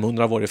hade ju en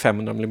 500 varit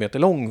 500 mm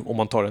lång om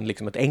man tar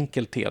liksom ett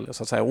enkelt tele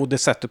så att säga. Och det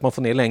sättet man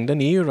får ner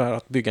längden är ju det här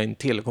att bygga en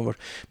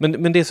telekonverter.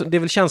 Men det är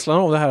väl känslan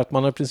av det här att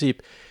man i princip,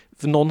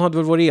 för någon hade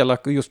väl varit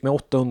elak just med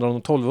 800 och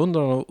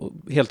 1200 och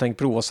helt enkelt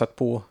provat sätt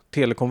på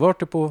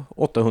telekonverter på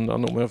 800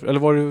 nummer. Eller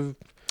var det...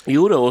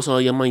 Jo då, och så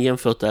har man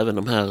jämfört även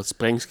de här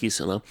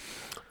sprängskisserna.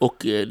 Och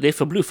det är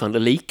förbluffande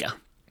lika.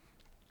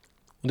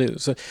 Det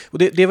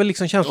är väl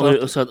liksom känslan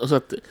och så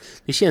att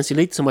det känns ju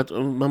lite som att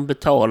man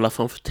betalar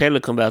för en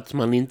telekonvert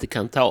man inte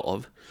kan ta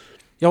av.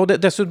 Ja, och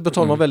dessutom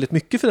betalar man väldigt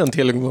mycket för den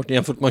telekonverten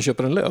jämfört med man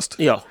köper den löst.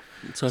 Ja.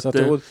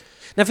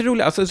 Nej, för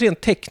roligt, alltså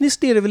rent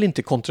tekniskt är det väl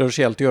inte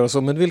kontroversiellt att göra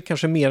så, men det är väl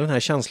kanske mer den här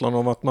känslan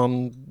av att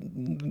man,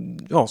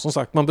 ja, som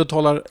sagt, man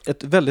betalar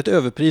ett väldigt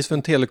överpris för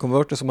en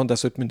telekonverter som man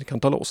dessutom inte kan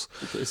ta loss.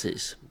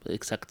 Precis,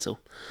 exakt så.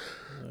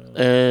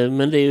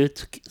 Men det är ju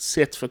ett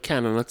sätt för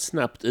Canon att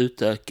snabbt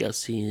utöka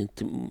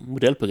sitt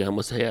modellprogram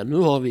och säga nu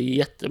har vi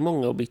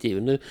jättemånga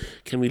objektiv, nu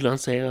kan vi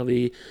lansera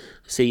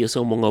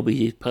så många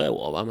objektiv per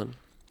år, va? Men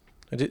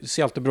Det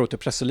ser alltid bra ut i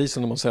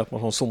pressreleasen när man säger att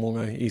man har så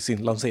många i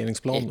sin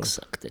lanseringsplan.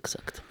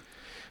 Exakt.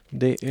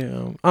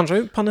 Annars har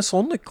ju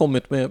Panasonic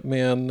kommit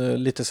med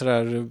en lite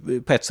sådär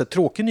på ett sätt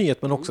tråkig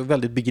nyhet men också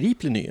väldigt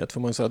begriplig nyhet. För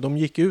man säga. De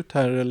gick ut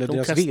här, eller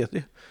deras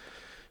vd.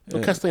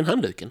 De kastar in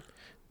handduken.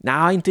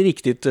 Nej, inte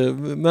riktigt.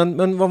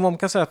 Men vad man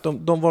kan säga att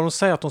de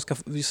säger att de ska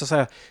så att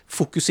säga,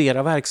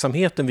 fokusera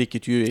verksamheten,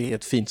 vilket ju är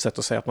ett fint sätt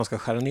att säga att man ska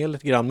skära ner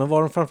lite grann. Men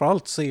vad de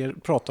framförallt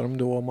pratar de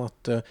då om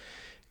att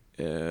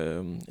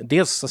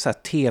dels så att säga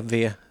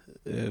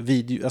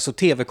tv-video, alltså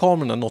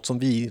tv-kamerorna, något som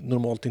vi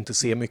normalt inte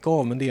ser mycket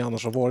av, men det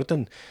annars har varit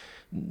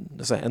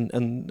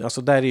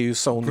alltså där är ju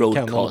Sony,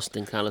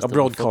 broadcasting kallas det. Ja,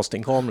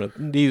 broadcasting-kameror.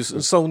 Det är ju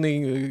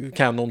Sony,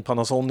 Canon,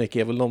 Panasonic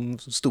är väl de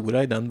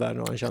stora i den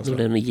världen, har en känsla.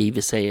 Den är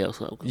JVC och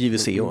så.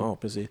 JVC, ja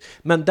precis.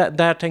 Men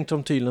där tänkte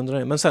de tydligen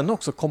dra in. Men sen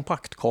också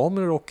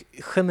kompaktkameror och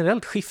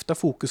generellt skifta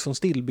fokus från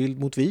stillbild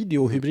mot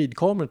video och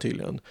hybridkameror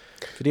tydligen.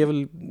 För det är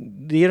väl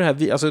det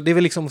här, alltså det är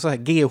väl liksom så här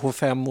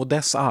GH5 och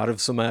dess arv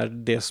som är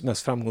det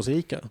mest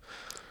framgångsrika.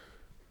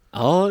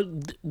 Ja,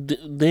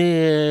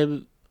 det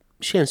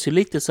känns ju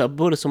lite så här,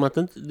 både som att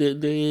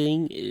det är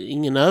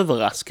ingen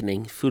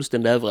överraskning,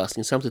 fullständig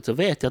överraskning. Samtidigt så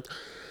vet jag att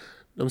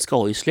de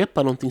ska ju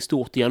släppa någonting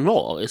stort i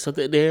januari. Så att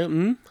det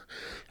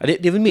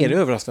är väl mer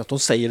överraskande att de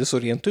säger det så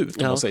rent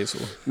ut, om man säger så.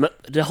 Men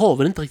det har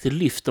väl inte riktigt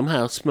lyft de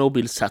här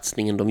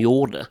småbildssatsningen de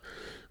gjorde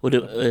och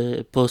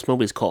på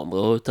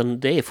småbildskameror, utan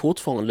det är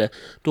fortfarande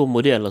de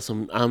modeller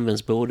som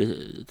används både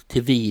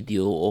till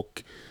video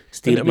och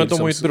stillbild. Men de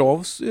har ju ett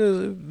bra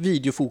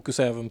videofokus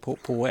även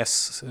på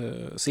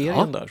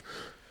S-serien där.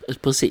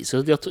 Precis,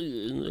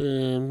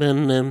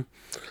 men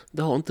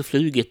det har inte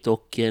flugit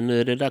och nu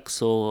är det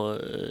dags att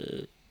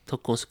ta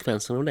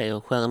konsekvenserna av det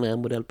och skära ner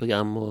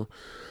modellprogram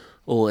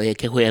och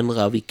kanske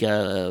ändra vilka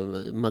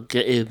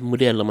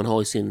modeller man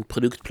har i sin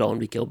produktplan,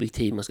 vilka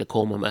objektiv man ska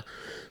komma med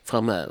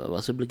framöver.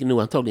 Alltså det blir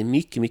nog antagligen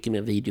mycket, mycket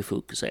mer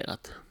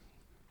videofokuserat.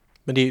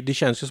 Men det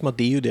känns ju som att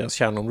det är ju deras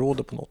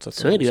kärnområde på något sätt.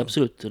 Så är det ju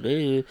absolut. Det är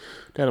ju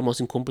där de har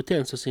sin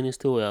kompetens och sin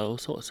historia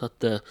och så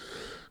att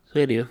så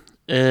är det ju.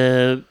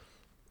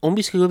 Om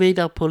vi ska gå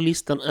vidare på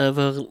listan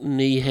över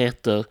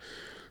nyheter,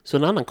 så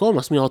en annan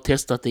kamera som jag har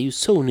testat är ju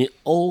Sony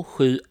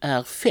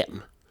A7R5.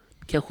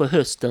 Kanske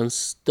höstens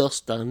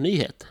största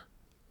nyhet.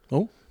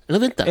 Oh. Eller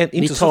vänta,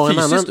 vi tar en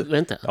annan.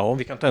 Vänta. Ja,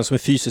 vi kan ta en som är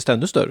fysiskt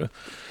ännu större.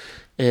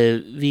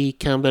 Vi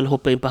kan väl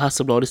hoppa in på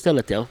Hasselblad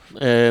istället, ja.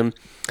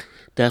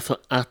 Därför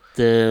att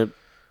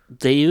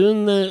det är ju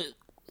en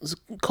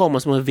kamera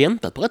som har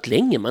väntat på rätt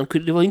länge.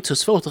 Det var inte så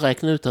svårt att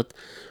räkna ut att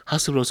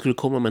Hasselblad skulle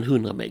komma med en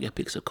 100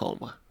 megapixel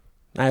kamera.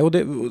 Nej, och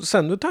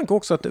sen med tanke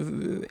också att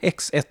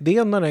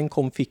X1D när den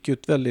kom fick ju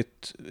ett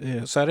väldigt,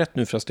 så här rätt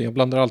nu förresten, jag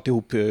blandar alltid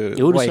ihop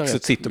vad X1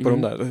 sitter på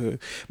de där.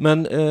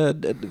 Men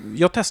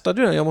jag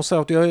testade den, jag måste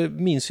säga att jag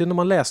minns ju när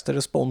man läste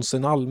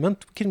responsen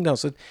allmänt kring den,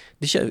 så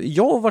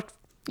jag har varit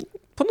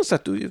på något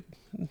sätt,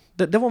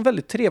 det var en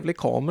väldigt trevlig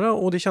kamera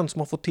och det känns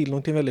som att man fått till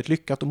någonting väldigt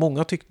lyckat och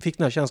många fick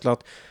den här känslan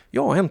att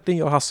ja, äntligen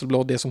gör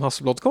Hasselblad det som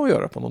Hasselblad ska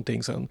göra på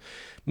någonting sen.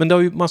 Men det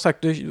har ju man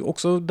sagt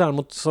också,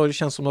 däremot så har det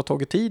känts som att det har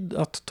tagit tid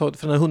att ta,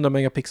 för den här 100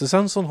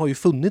 megapixel-sensorn har ju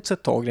funnits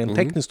ett tag rent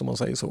tekniskt om man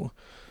säger så.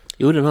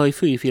 Jo, den har ju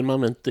Fujifilm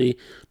använt de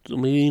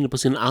är ju inne på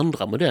sin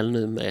andra modell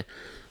nu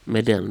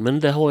med den, men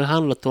det har ju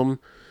handlat om,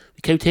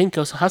 vi kan ju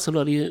tänka oss,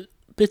 Hasselblad är ju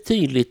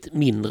betydligt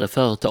mindre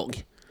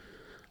företag.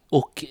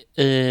 Och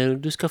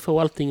du ska få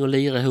allting att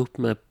lira ihop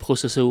med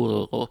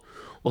processorer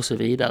och så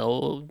vidare.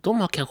 Och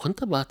de har kanske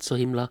inte varit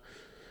så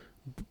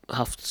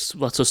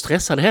varit så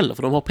stressade heller,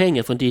 för de har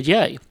pengar från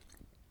DJI.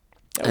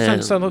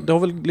 Sen det har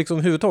väl liksom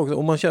huvudtaget,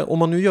 om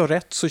man nu gör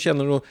rätt så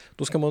känner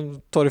då ska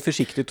man ta det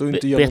försiktigt och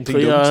inte göra någonting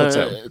dumt så att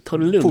säga. Ta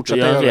det lugnt och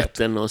göra rätt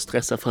än och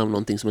stressa fram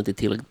någonting som inte är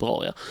tillräckligt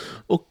bra. Ja.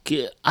 Och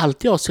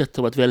allt jag har sett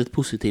har varit väldigt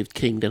positivt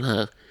kring den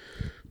här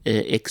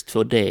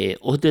X2D.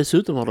 Och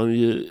dessutom har de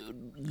ju,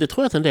 det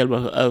tror jag att en del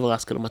var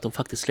överraskade om att de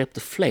faktiskt släppte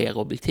fler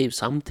objektiv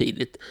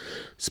samtidigt.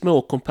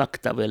 Små,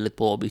 kompakta, väldigt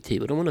bra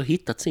objektiv. Och de har nog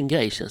hittat sin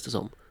grej, känns det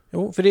som.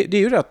 Jo, för det är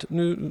ju rätt.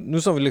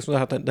 Nu sa vi liksom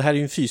att det här är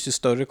ju en fysiskt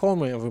större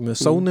kamera jämfört med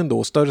Sony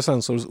då. Större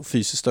sensor och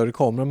fysiskt större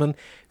kamera. Men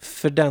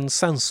för den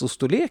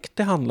sensorstorlek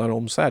det handlar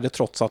om så är det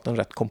trots allt en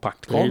rätt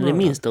kompakt kamera. Det är det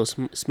minsta och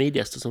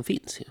smidigaste som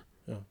finns ju.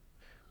 Ja.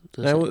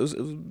 Nej, och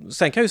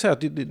sen kan jag ju säga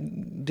att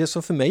det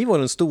som för mig var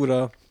den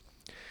stora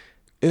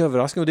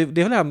överraskning, och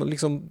det är väl här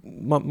liksom,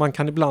 man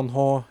kan ibland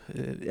ha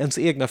ens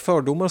egna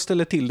fördomar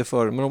ställer till det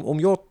för, men om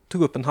jag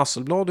tog upp en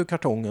Hasselblad ur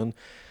kartongen,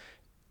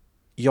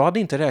 jag hade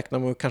inte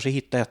räknat med att kanske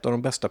hitta ett av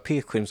de bästa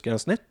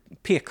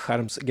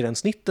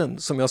pekskärmsgränssnitten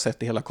som jag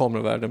sett i hela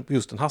kameravärlden,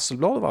 just en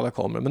Hasselblad av alla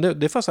kameror, men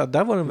det får säga att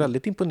där var en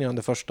väldigt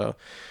imponerande första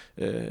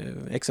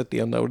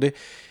X1D där, och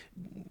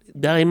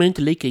där är man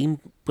inte lika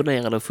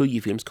imponerad av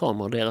Fujifilms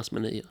kameror och deras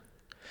menyer.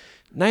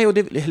 Nej, och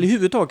i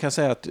huvudtaget kan jag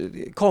säga att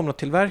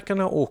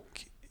kameratillverkarna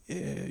och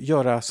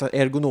göra så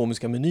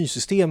ergonomiska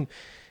menysystem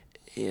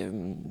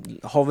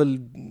har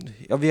väl,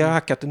 ja, vi har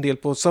hackat en del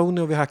på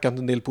Sony och vi har hackat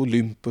en del på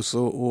Olympus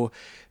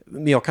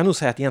men jag kan nog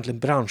säga att egentligen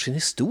branschen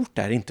i stort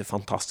är inte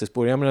fantastiskt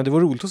på det. Jag menar, det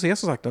var roligt att se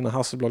som sagt den här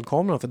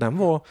Hasselblad-kameran, för den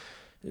var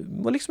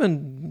var liksom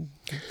en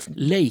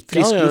Leica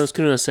frisk jag luft.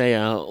 skulle jag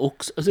säga.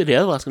 Och, alltså det är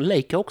överraskande.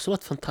 Leica har också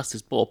varit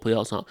fantastiskt bra på att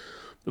göra så här.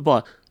 Det är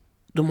bara,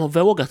 de har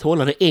vågat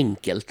hålla det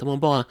enkelt. De har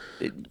bara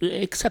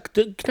exakt,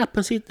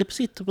 knappen sitter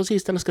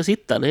precis där den ska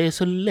sitta. Det är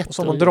så lätt. Och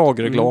så har man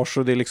dragreglage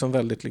och det är liksom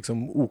väldigt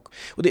liksom och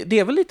det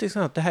är väl lite så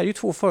att det här är ju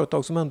två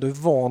företag som ändå är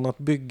vana att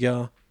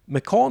bygga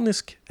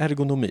mekanisk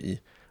ergonomi.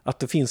 Att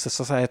det finns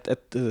så att säga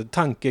ett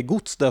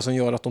tankegods där som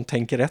gör att de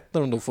tänker rätt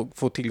när de då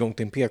får tillgång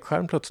till en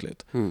pekskärm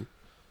plötsligt. Mm.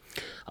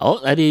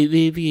 Ja,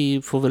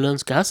 vi får väl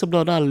önska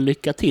Hasselblad all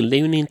lycka till. Det är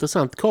ju en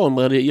intressant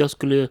kamera. Jag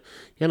skulle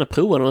gärna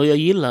prova den och jag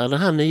gillar den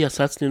här nya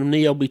satsningen, de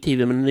nya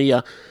objektiven med den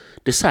nya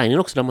designen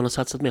också där man har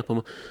satsat mer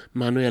på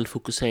manuell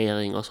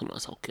fokusering och sådana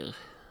saker.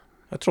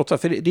 Ja, trots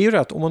att, för det är ju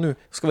rätt, om man nu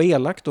ska vara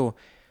elak då,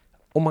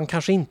 om man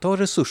kanske inte har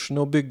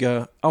resurserna att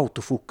bygga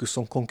autofokus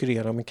som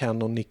konkurrerar med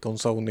Canon, Nikon,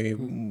 Sony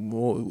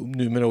och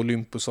numera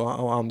Olympus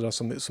och andra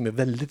som är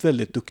väldigt,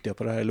 väldigt duktiga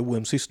på det här, eller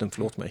OM-system,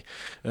 förlåt mig.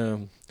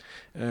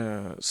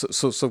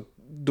 Så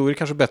då är det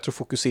kanske bättre att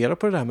fokusera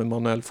på det här med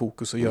manuell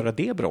fokus och göra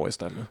det bra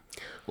istället.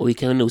 Och vi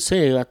kan nog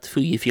säga att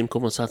Fujifilm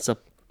kommer att satsa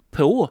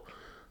på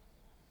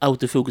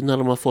autofokus när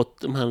de har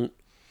fått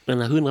den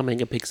här 100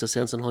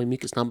 megapixel-sensorn har ju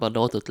mycket snabbare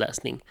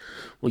datautläsning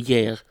och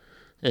ger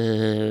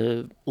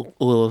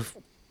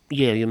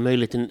ger ju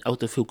möjlighet till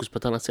autofokus på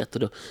ett annat sätt,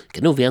 och då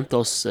kan nog vänta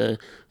oss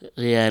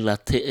rejäla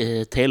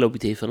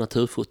teleobjektiv för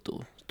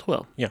naturfoto, tror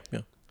jag. Ja.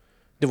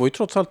 Det var ju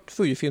trots allt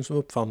Fujifilm som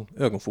uppfann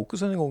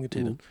ögonfokusen en gång i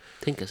tiden.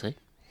 Tänka sig.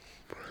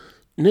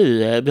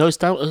 Nu, vi har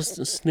ju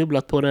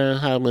snubblat på det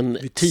här, men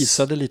vi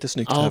teasade lite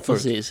snyggt här förut. Ja,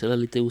 precis, eller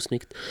lite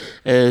osnyggt.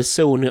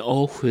 Sony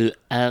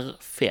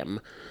A7R5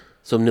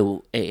 som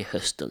nog är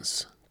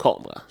höstens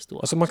kamera.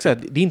 Alltså man kan säga,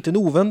 det är inte en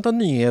oväntad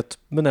nyhet,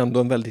 men ändå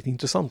en väldigt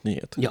intressant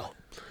nyhet. Ja.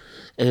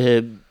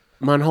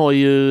 Man har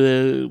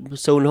ju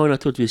Sony har ju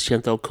naturligtvis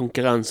känt av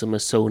konkurrensen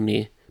med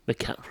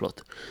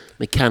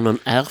Canon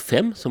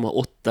R5 som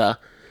har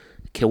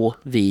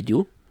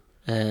 8K-video.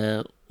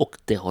 Och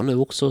det har nu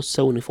också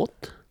Sony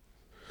fått.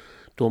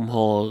 De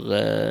har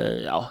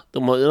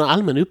en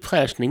allmän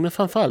uppfräschning, men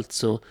framförallt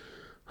så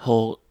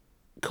har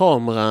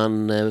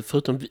kameran,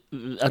 förutom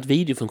att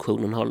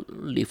videofunktionen har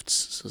lyfts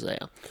så att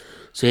säga,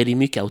 så är det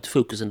mycket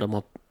autofokusen de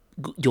har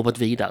jobbat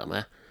vidare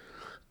med.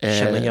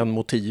 Känna igen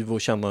motiv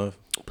och känna...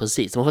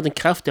 Precis, de har fått en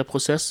kraftigare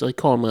processor i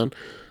kameran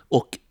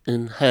och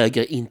en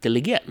högre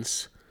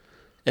intelligens.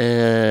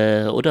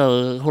 Och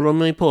där håller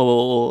man ju på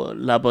och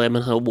laborerar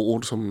med här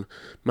ord som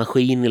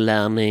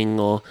maskininlärning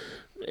och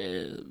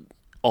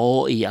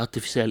AI,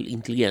 artificiell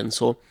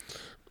intelligens. Och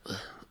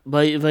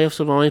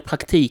vad man i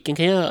praktiken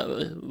kan göra,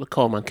 vad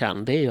kameran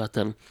kan, det är ju att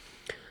den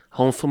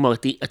har en förmåga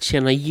att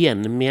känna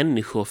igen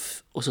människor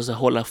och så att säga,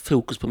 hålla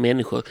fokus på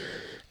människor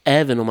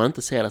även om man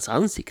inte ser deras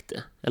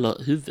ansikte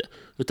eller huvud,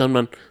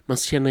 utan man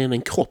känner igen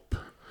en kropp.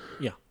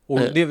 Ja, och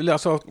det är väl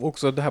alltså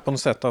också det här på något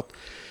sätt att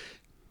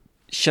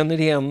känner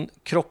igen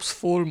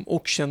kroppsform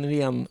och känner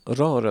igen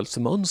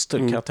rörelsemönster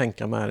kan jag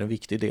tänka mig är en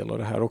viktig del av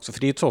det här också. För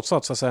det är trots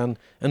allt så att säga,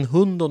 en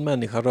hund och en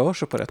människa rör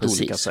sig på rätt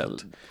olika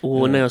sätt.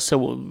 Och när jag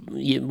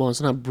var en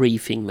sån här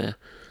briefing med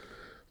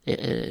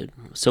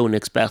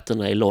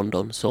Sony-experterna i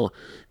London, så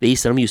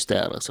visade de just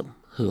det liksom,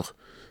 hur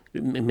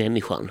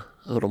människan,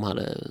 hur de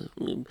hade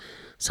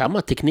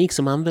samma teknik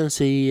som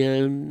används i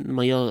när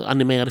man gör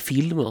animerade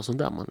filmer och sånt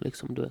där. Man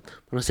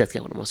har sett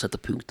kanske när man sätter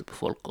punkter på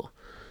folk och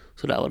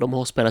sådär. Och de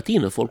har spelat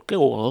in hur folk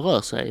går och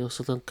rör sig och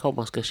så att en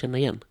kamera ska känna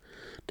igen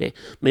det.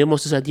 Men jag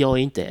måste säga att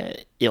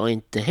jag är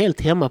inte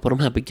helt hemma på de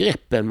här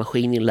begreppen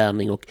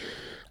maskininlärning och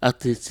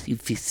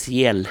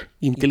artificiell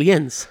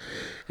intelligens.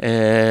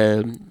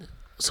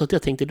 Så att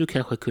jag tänkte att du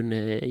kanske kunde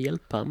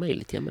hjälpa mig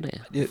lite med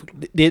det.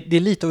 Det är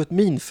lite av ett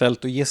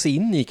minfält att ge sig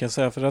in i, kan jag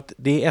säga, för att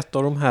det är ett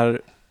av de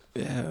här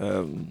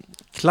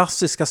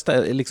klassiska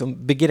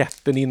liksom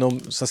begreppen inom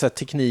så att säga,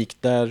 teknik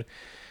där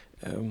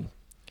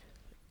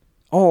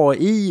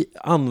AI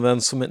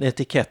används som en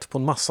etikett på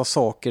en massa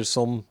saker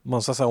som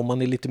man så att säga, om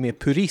man är lite mer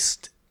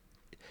purist,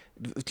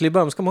 till att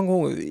börja ska man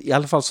gå, i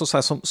alla fall så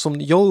här,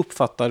 som jag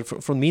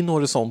uppfattar från min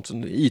horisont,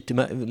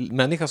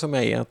 IT-människa som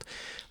jag är, att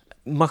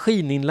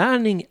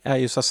maskininlärning är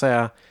ju så att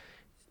säga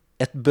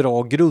ett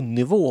bra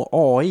grundnivå.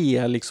 AI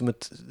är liksom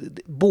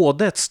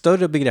både ett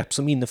större begrepp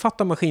som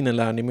innefattar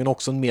maskininlärning men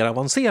också en mer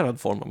avancerad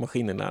form av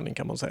maskininlärning,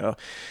 kan man säga.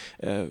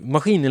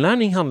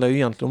 Maskininlärning handlar ju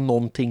egentligen om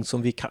någonting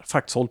som vi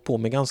faktiskt hållit på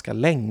med ganska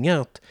länge.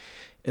 Att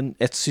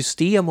ett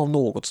system av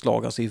något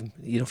slag, alltså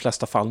i de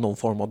flesta fall någon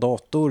form av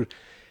dator,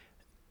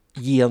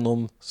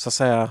 genom så att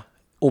säga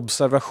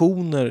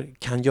observationer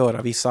kan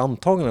göra vissa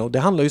antaganden. Och det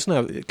handlar ju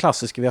sådana här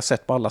klassiska vi har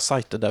sett på alla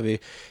sajter där vi,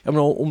 jag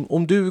menar,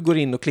 om du går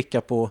in och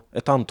klickar på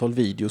ett antal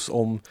videos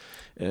om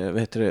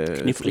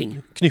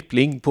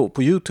knyppling på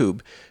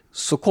YouTube,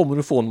 så kommer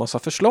du få en massa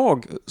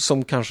förslag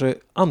som kanske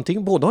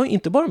antingen både har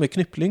inte bara med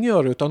knyppling att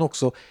göra, utan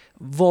också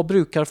vad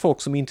brukar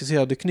folk som är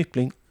intresserade av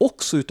knyppling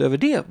också utöver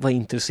det vara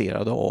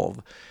intresserade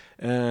av.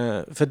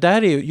 För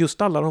där är just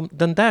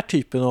den där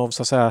typen av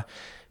så att säga,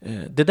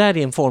 det där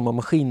är en form av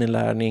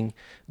maskininlärning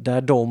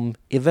där de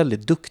är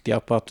väldigt duktiga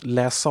på att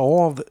läsa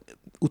av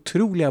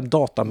otroliga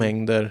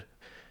datamängder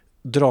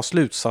dra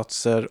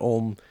slutsatser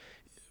om,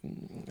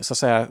 så att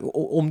säga,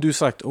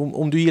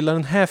 om du gillar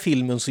den här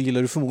filmen så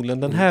gillar du förmodligen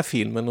den här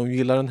filmen, om du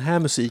gillar den här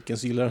musiken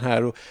så gillar den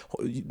här, och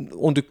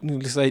om du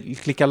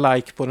klickar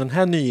like på den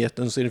här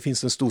nyheten så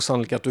finns det en stor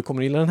sannolikhet att du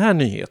kommer gilla den här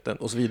nyheten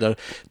och så vidare.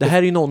 Det här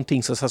är ju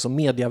någonting så att säga, som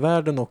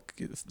mediavärlden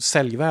och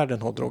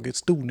säljvärlden har dragit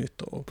stor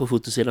nytta av. På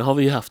fotosidan har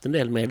vi ju haft en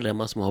del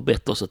medlemmar som har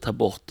bett oss att ta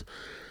bort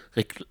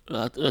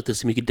att det är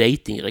så mycket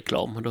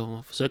datingreklam, och de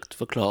har försökt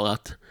förklara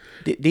att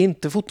det är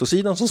inte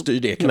fotosidan som styr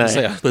det, kan man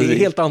säga. Precis. Det är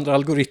helt andra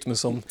algoritmer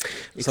som...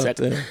 Exakt.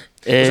 Så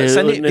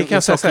att, det kan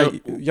jag säga så här,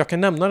 jag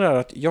kan nämna det här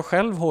att jag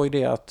själv har ju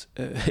det att...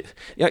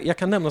 jag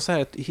kan nämna så här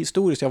att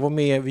historiskt, jag var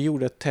med, vi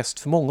gjorde ett test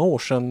för många år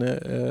sedan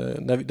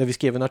där vi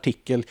skrev en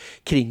artikel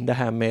kring det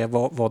här med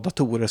vad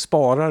datorer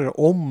sparar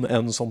om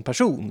en som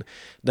person.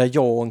 Där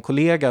jag och en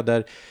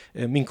kollega,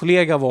 min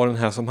kollega var den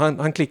här som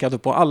han klickade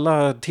på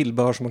alla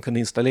tillbehör som man kunde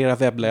installera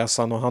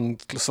webbläsaren, och han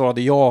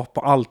svarade ja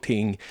på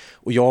allting,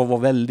 och jag var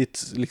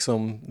väldigt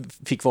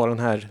fick vara den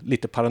här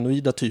lite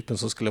paranoida typen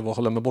som skulle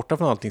hålla mig borta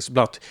från allting, så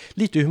bland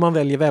lite hur man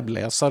väljer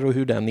webbläsare och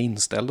hur den är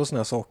inställd och såna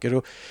här saker,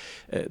 och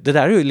det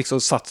där är ju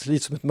satt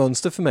lite som ett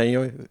mönster för mig.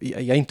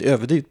 Jag är inte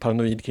överdrivet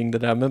paranoid kring det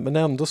där, men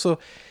ändå så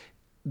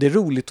det är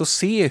roligt att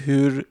se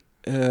hur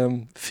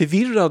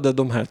förvirrade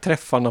de här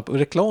träffarna på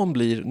reklam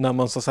blir när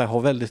man så att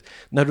säga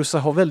när du så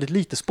har väldigt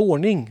lite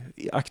spårning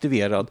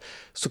aktiverad,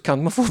 så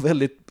kan man få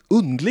väldigt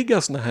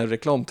undliga såna här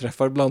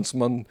reklamträffar ibland som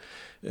man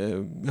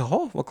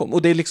vad kom?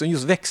 Och det är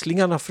just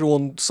växlingarna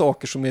från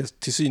saker som är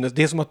till synes.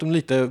 Det är som att de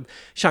lite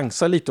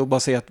chansar lite och bara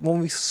säger att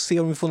vi ser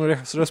om vi får någon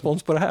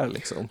respons på det här .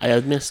 Jag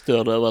är mest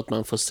störd över att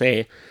man får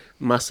se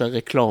massa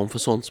reklam för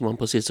sånt som man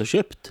precis har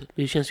köpt.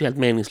 Det känns ju helt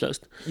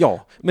meningslöst.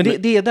 Ja, men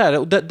det är där,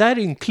 och där är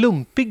en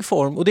klumpig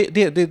form, och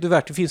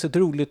det finns ett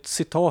roligt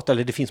citat,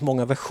 eller det finns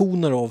många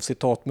versioner av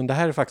citat, men det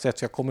här är faktiskt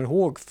ett jag kommer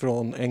ihåg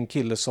från en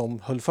kille som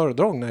höll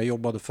föredrag när jag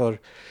jobbade för...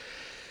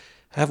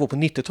 Här var på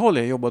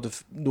 90-talet, jag jobbade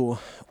då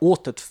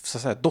åt ett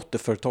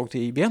dotterföretag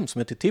till IBM som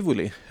heter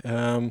Tivoli.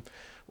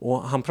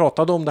 Och han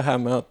pratade om det här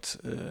med att,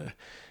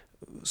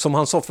 som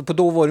han sa, för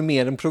då var det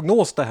mer en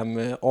prognos det här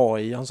med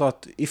AI. Han sa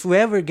att if we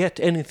ever get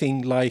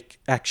anything like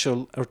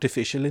actual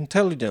artificial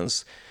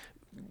intelligence,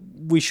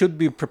 we should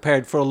be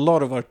prepared for a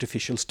lot of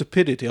artificial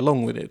stupidity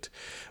along with it.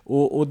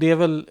 Och det är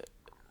väl,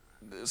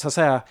 så att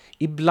säga,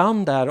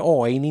 ibland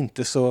är AI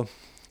inte så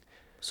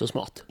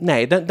smart.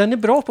 Nej, den är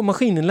bra på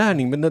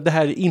maskininlärning, men det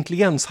här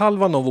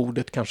intelligenshalvan av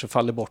ordet kanske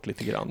faller bort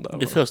lite grann där.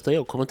 Det första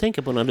jag kommer att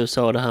tänka på när du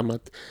sa det här med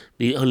att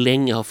vi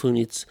länge har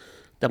funnits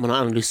där man har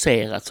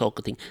analyserat saker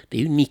och ting. Det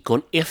är ju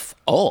Nikon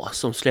FA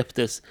som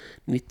släpptes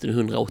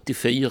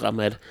 1984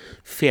 med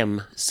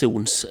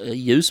 5-zons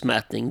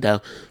ljusmätning, där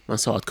man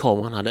sa att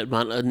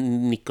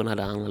Nikon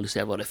hade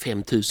analyserat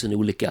 5000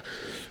 olika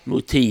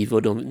motiv,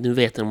 och nu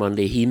vet man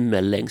det är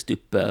himmel längst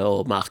uppe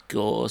och mark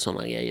och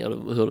sådana grejer.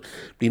 Det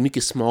blir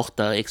mycket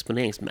smartare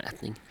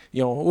exponeringsmätning.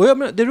 Ja, och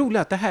det roliga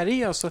är att det här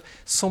är alltså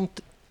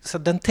så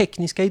den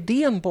tekniska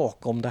idén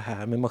bakom det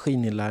här med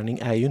maskininlärning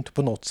är ju inte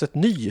på något sätt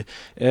ny.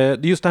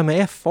 Just det här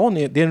med FA,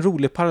 det är en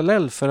rolig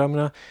parallell, för jag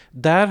menar,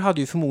 där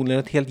hade ju förmodligen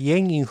ett helt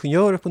gäng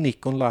ingenjörer på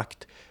Nikon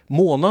lagt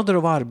månader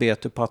av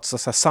arbete på att, så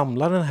att säga,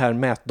 samla den här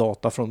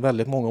mätdata från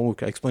väldigt många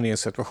olika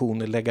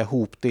exponeringssituationer, lägga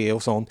ihop det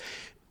och sånt.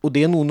 Och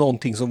det är nog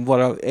någonting som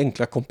bara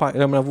enkla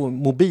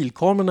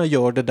mobilkamerorna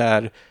gör det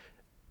där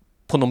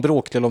på någon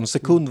bråkdel av en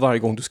sekund varje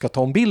gång du ska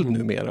ta en bild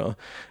numera.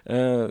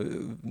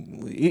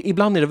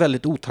 Ibland är det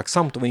väldigt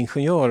otacksamt att vara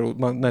ingenjör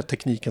och när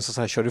tekniken så att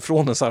säga kör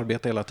ifrån ens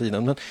arbete hela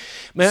tiden.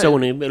 Men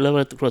Sony,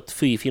 eller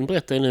Fujifilm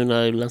berättade nu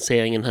när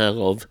lanseringen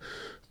här av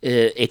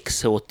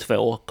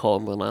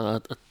XH2-kamerorna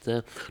att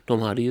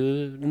de hade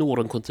ju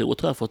Nordenkontoret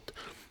tror jag fått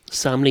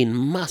samla in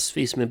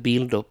massvis med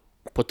bilder,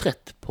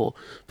 porträtt på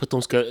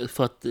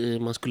för att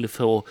man skulle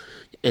få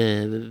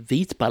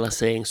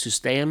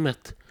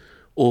vitbalanseringssystemet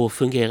och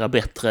fungera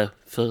bättre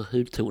för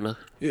hudtoner.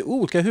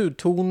 Olika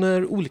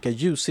hudtoner, olika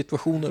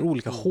ljussituationer,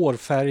 olika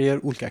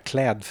hårfärger, olika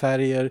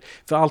klädfärger.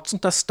 För allt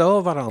sånt där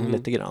stör varandra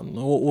lite grann.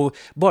 Och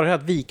bara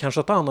att vi kanske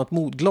har ett annat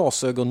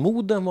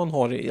glasögonmode än man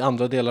har i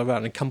andra delar av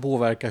världen kan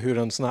påverka hur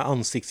en sån här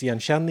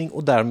ansiktsigenkänning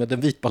och därmed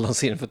en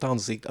vitbalansering för ett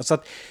ansikte. Alltså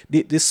att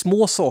det är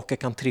små saker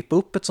kan trippa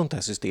upp ett sånt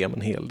här system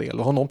en hel del.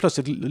 Och har någon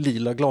plötsligt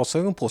lila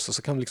glasögon på sig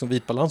så kan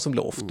vitbalansen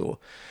bli off då.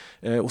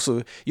 Och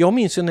så, jag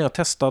minns ju när jag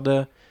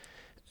testade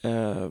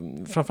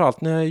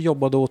framförallt när jag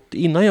jobbade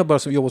innan jag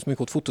började jobba så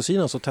mycket åt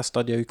fotosidan, så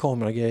testade jag ju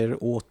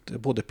kameragrejer åt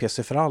både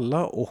PC för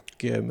alla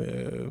och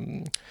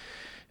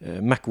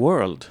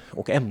Macworld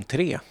och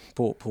M3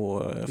 på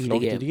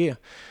förlaget IDG.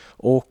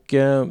 Och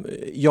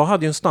jag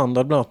hade ju en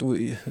standard bland annat,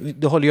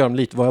 det har att göra med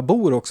lite var jag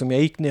bor också,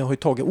 men jag har ju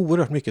tagit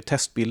oerhört mycket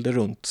testbilder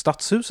runt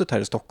Stadshuset här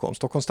i Stockholm.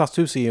 Stockholms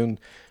stadshus är ju en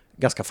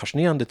ganska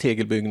fascinerande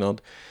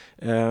tegelbyggnad,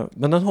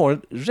 men den har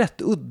en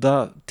rätt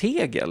udda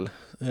tegel.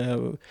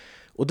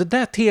 Och det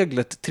där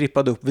teglet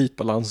trippade upp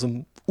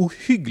vitbalansen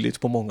ohyggligt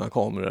på många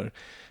kameror.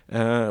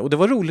 Och det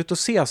var roligt att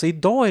se. Alltså,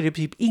 idag är det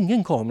typ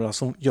ingen kamera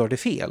som gör det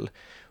fel.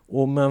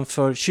 Men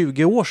för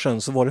 20 år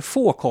sedan så var det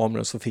få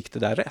kameror som fick det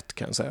där rätt,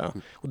 kan jag säga.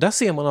 Och där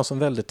ser man alltså en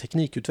väldigt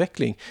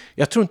teknikutveckling.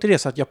 Jag tror inte det är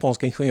så att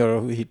japanska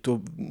ingenjörer har hit och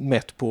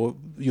mätt på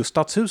just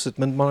stadshuset,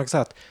 men man kan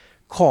säga att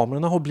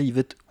kamerorna har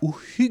blivit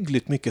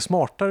ohyggligt mycket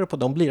smartare på.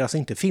 De blir alltså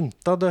inte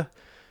fintade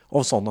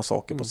av sådana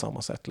saker på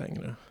samma sätt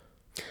längre.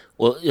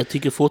 Och jag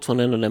tycker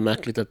fortfarande ändå det är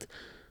märkligt att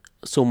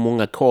så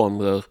många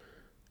kameror,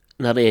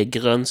 när det är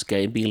grönska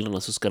i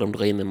bilderna så ska de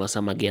dra in en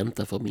massa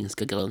magenta för att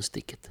minska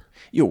grönsticket.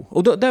 Jo,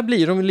 och där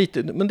blir de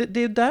lite... Men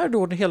det är där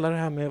då hela det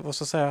här med, vad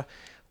ska jag säga,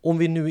 om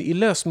vi nu i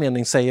lös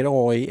mening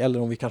säger AI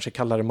eller om vi kanske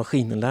kallar det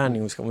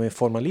maskininlärning och vi ska vara mer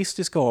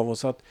formalistiska av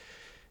oss, att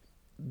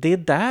det är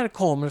där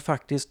kameror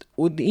faktiskt,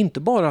 och det är inte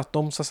bara att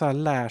de så att säga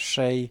lär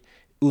sig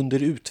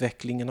under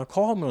utvecklingen av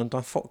kameran,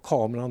 utan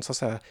kameran så att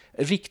säga,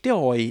 riktig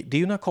AI, det är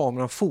ju när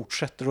kameran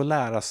fortsätter att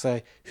lära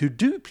sig hur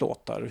du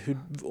plåtar.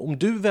 Om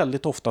du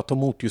väldigt ofta tar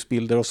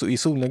motljusbilder och så i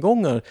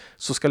solnedgångar,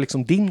 så ska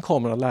liksom din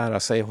kamera lära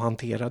sig att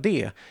hantera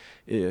det.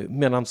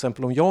 Medan till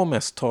exempel om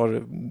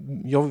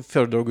jag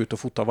föredrar att gå ut och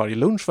fota varje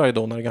lunch varje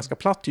dag när det är ganska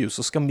platt ljus,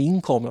 så ska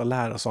min kamera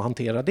lära sig att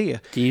hantera det.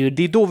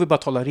 Det är då vi bara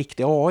talar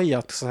riktig AI,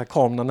 att så här,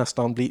 kamerorna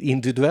nästan blir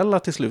individuella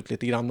till slut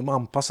lite grann. De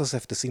anpassas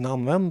efter sina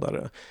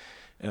användare.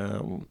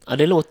 Ja,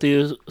 det låter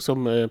ju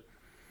som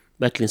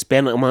verkligen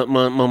spännande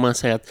om man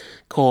säger att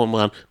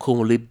kameran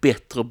kommer att bli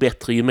bättre och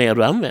bättre ju mer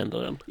du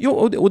använder den. Jo,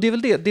 och det är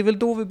väl det. Det är väl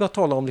då vi börjar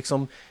tala om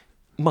liksom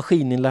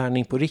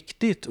maskininlärning på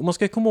riktigt. Och man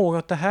ska komma ihåg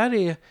att det här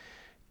är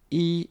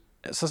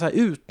så att säga,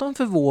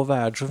 utanför vår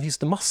värld så finns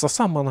det massa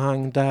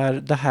sammanhang där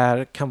det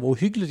här kan vara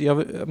ohyggligt.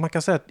 Man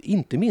kan säga att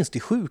inte minst i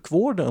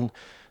sjukvården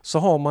så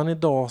har man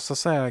idag så att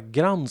säga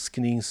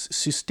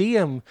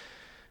granskningssystem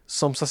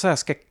som så att säga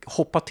ska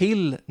hoppa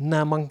till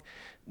när man...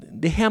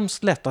 Det är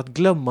hemskt lätt att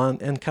glömma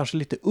en kanske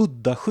lite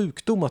udda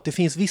sjukdom. Att det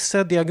finns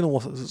vissa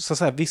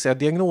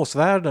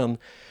diagnosvärden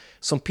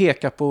som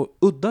pekar på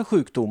udda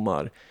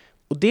sjukdomar.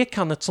 Och det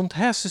kan ett sånt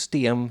här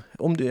system,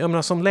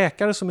 som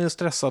läkare som är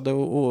stressade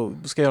och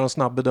ska göra en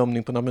snabb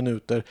bedömning på några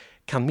minuter,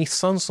 kan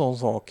missa en sån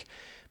sak.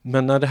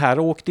 Men när det här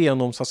åkt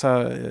igenom så att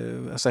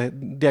säga,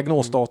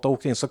 diagnosdata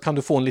åkt in, så kan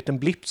du få en liten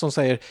blipp som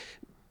säger: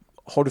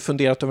 har du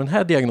funderat över den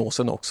här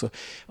diagnosen också?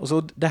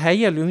 Alltså, det här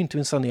gäller ju inte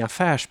minst i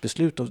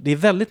affärsbeslut. Det är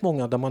väldigt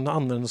många där man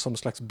använder som en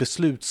slags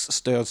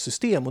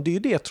beslutsstödsystem. Och det är ju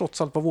det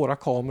trots allt vad våra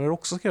kameror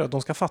också ska göra.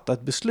 De ska fatta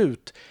ett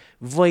beslut.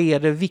 Vad är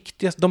det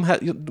viktigaste?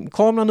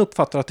 Kameran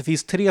uppfattar att det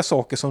finns 3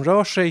 saker som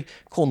rör sig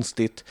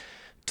konstigt.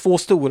 2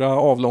 stora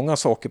avlånga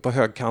saker på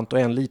högkant och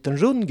en liten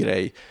rund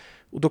grej.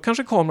 Och då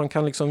kanske kameran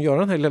kan liksom göra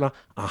den här lilla,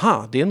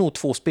 det är nog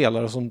 2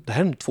 spelare, det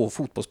här är nog 2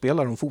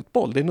 fotbollsspelare om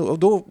fotboll.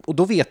 Och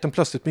då vet den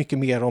plötsligt mycket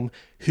mer om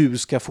hur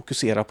ska jag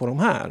fokusera på de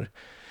här.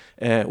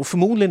 Och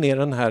förmodligen är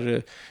den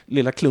här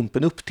lilla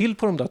klumpen upp till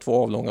på de där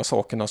 2 avlånga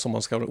sakerna som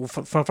man ska... Och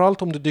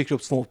framförallt om det dyker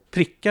upp små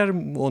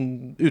prickar och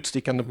en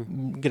utstickande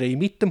grej i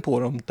mitten på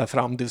dem där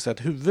fram, det vill säga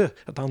ett huvud,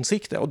 ett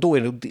ansikte. Och då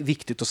är det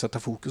viktigt att sätta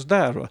fokus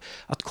där. Och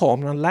att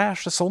kameran lär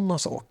sig sådana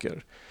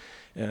saker.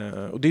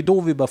 Och det är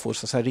då vi bara får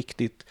så här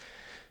riktigt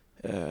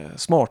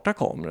smarta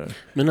kameror.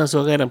 Men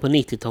alltså redan på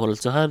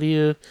 90-talet så hade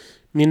ju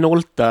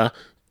Minolta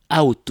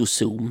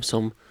autozoom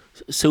som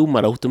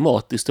zoomade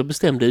automatiskt och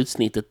bestämde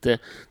utsnittet.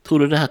 Tror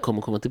du det här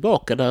kommer komma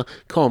tillbaka där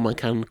kameran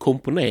kan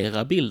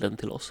komponera bilden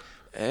till oss?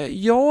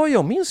 Ja,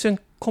 jag minns ju en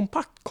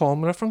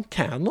kompaktkamera från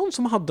Canon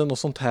som hade något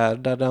sånt här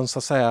där den så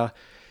att säga,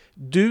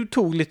 du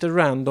tog lite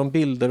random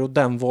bilder och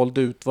den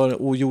valde ut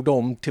och gjorde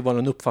om till vad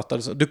den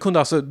uppfattade.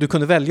 Du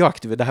kunde välja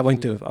aktivt. Det här var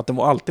inte att det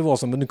alltid var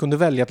så, men du kunde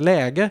välja ett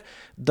läge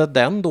där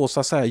den då så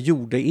att säga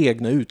gjorde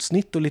egna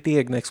utsnitt och lite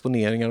egna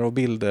exponeringar av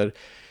bilder.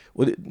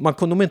 Och man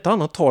kunde om inte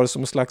annat ta det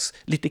som en slags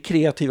lite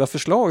kreativa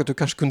förslag att du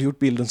kanske kunde gjort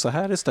bilden så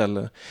här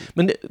istället.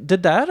 Men det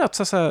där att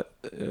så att säga,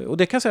 och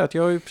det kan jag säga att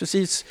jag är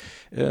precis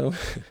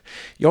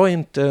jag är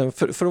inte,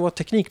 för att vara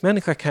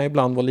teknikmänniska kan jag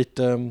ibland vara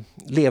lite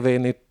leva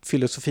enligt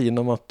filosofin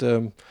om att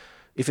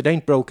if it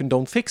ain't broken,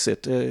 don't fix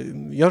it.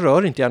 Jag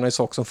rör inte gärna i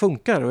saker som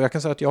funkar, och jag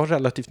kan säga att jag har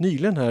relativt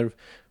nyligen här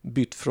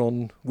bytt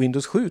från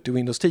Windows 7 till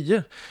Windows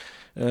 10.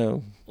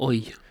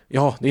 Oj.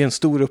 Ja, det är en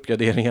stor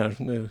uppgradering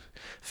här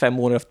 5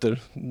 år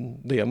efter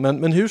det.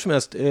 Men hur som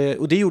helst,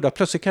 och det gjorde att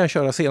plötsligt kan jag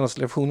köra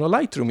senaste versionen av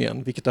Lightroom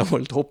igen, vilket har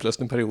varit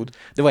hopplöst en period.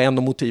 Det var en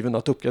av motiven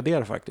att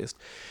uppgradera faktiskt.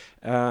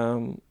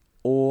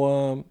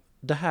 Och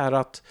det här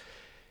att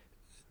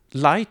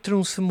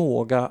Lightrooms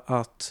förmåga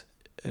att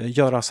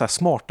göra så här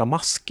smarta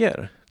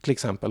masker till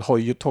exempel har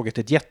ju tagit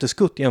ett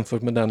jätteskutt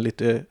jämfört med den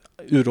lite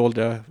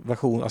uråldriga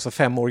version, alltså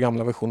 5 år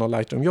gamla version av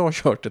Lightroom jag har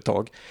kört ett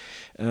tag.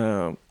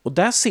 Och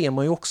där ser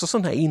man ju också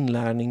sån här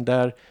inlärning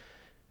där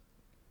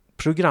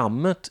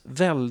programmet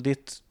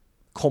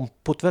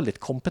på ett väldigt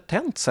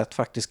kompetent sätt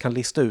faktiskt kan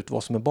lista ut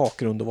vad som är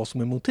bakgrund och vad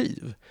som är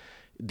motiv.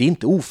 Det är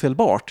inte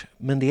ofelbart,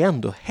 men det är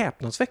ändå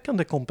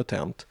häpnadsväckande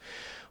kompetent.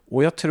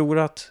 Och jag tror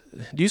att,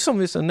 det är ju som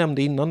vi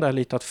nämnde innan där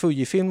lite, att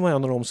Fujifilm var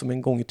en av dem som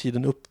en gång i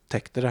tiden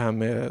upptäckte det här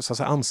med så att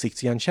säga,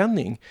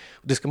 ansiktsigenkänning.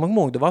 Och det ska man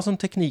komma ihåg, det var alltså en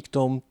teknik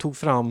de tog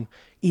fram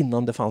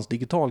innan det fanns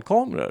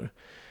digitalkameror.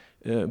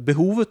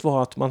 Behovet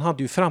var att man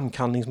hade ju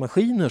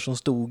framkallningsmaskiner som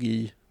stod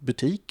i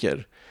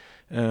butiker.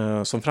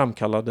 som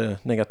framkallade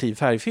negativ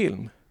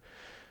färgfilm.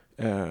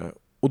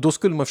 Och då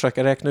skulle man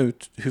försöka räkna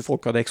ut hur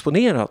folk hade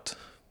exponerat.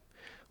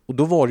 Och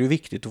då var det ju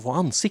viktigt att få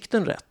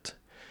ansikten rätt.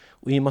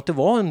 Och i och med att det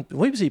var i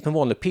princip en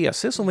vanlig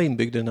PC som var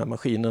inbyggd i den här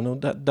maskinen. Och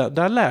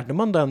där lärde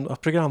man den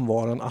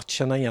programvaran att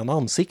känna igen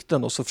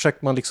ansikten. Och så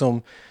försökte man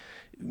liksom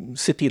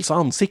se till så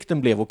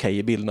ansikten blev okej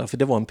i bilderna. För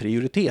det var en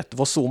prioritet. Det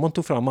var så man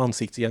tog fram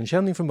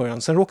ansiktsigenkänning från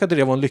början. Sen råkade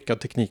det vara en lyckad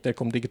teknik när det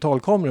kom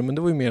digitalkameror. Men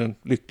det var ju mer en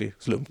lycklig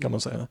slump kan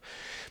man säga.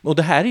 Och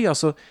det här är ju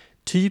alltså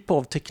typ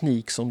av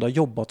teknik som det har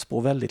jobbats på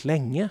väldigt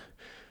länge.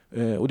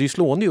 Och det är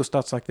slående just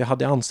att vi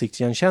hade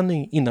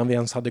ansiktsigenkänning innan vi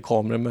ens hade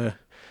kameror med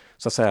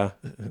så att säga,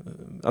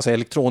 alltså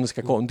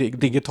elektroniska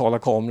digitala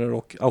kameror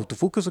och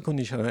autofokus som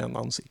kunde känna igen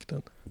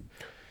ansikten.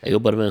 Jag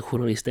jobbade med en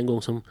journalist en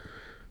gång som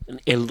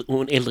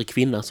en äldre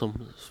kvinna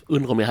som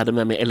undrar om jag hade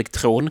med mig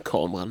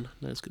elektronkameran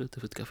när jag skulle ut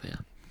och fotografera.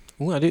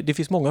 Det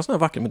finns många sådana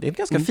vackra, men det är ett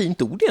ganska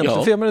fint ord egentligen.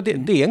 Ja. För jag menar,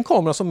 det är en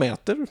kamera som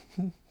mäter.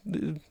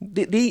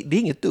 Det är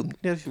inget dumt.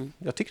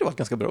 Jag tycker det var ett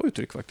ganska bra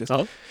uttryck faktiskt.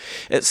 Ja.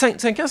 Sen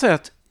kan jag säga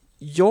att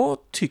jag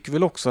tycker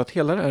väl också att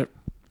hela det här,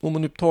 om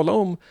man nu talar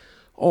om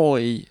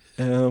AI,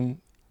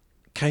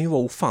 kan ju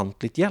vara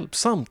ofantligt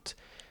hjälpsamt.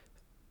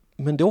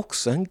 Men det är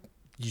också en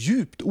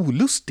djupt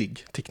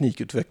olustig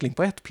teknikutveckling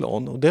på ett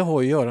plan. Och det har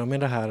att göra med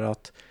det här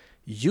att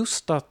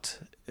just att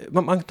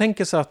man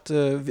tänker sig att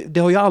det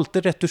har ju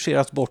alltid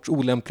retuscherats bort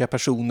olämpliga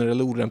personer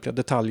eller olämpliga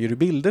detaljer i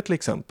bilder till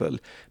exempel.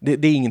 Det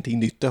är ingenting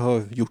nytt, det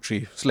har gjorts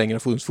så länge det har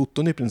funnits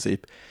foton i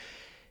princip.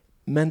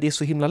 Men det är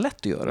så himla lätt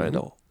att göra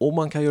idag. Och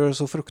man kan göra det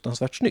så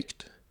fruktansvärt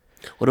snyggt.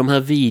 Och de här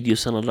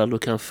videosarna där du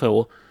kan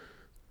få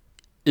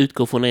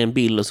utgå från en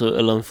bild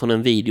eller från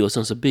en video och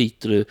sen så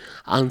byter du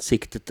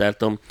ansiktet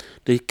där.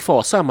 Det är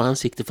kvar samma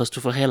ansikte fast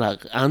du får hela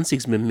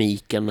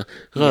ansiktsmimiken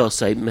rör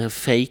sig med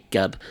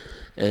fejkad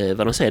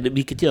vad de säger,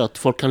 vilket gör att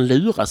folk kan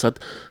lura så att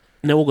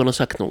någon har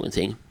sagt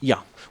någonting.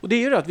 Ja, och det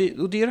är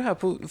ju det här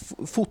på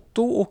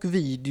foto och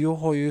video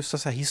har ju så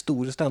att säga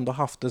historiskt ändå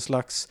haft en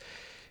slags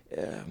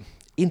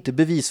inte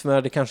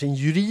bevisvärde kanske en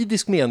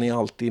juridisk mening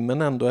alltid,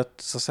 men ändå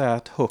ett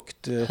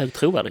högt hög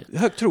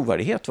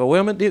trovärdighet. Va? Och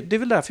ja, men det är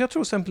väl därför jag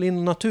tror exempel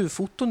inom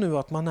naturfoto nu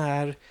att man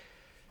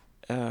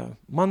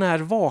är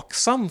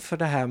vaksam för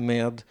det här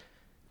med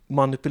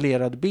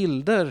manipulerade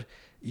bilder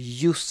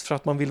just för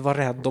att man vill vara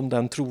rädd om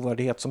den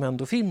trovärdighet som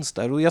ändå finns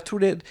där. Och jag tror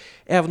det,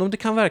 även om det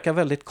kan verka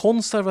väldigt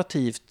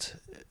konservativt,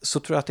 så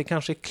tror jag att det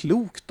kanske är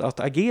klokt att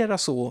agera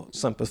så,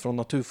 exempel från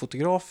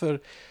naturfotografer,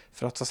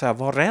 för att så att säga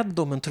vara rädd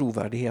om en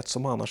trovärdighet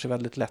som annars är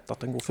väldigt lätt att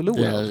den går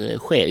förlorad. Det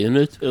sker ju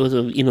nu,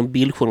 inom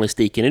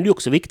bildjournalistiken är det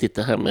också viktigt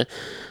det här med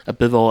att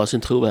bevara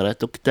sin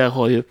trovärdighet, och där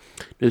har ju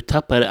nu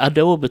tappade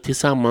Adobe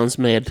tillsammans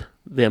med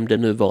vem det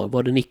nu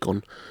var det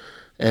Nikon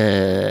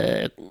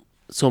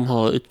som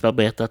har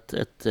utarbetat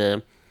ett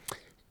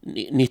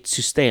nytt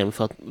system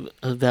för att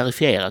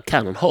verifiera.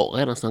 Canon har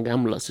redan sådana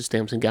gamla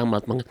system sen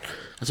gammalt. Man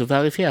alltså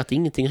verifiera att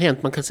ingenting har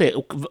hänt. Man kan se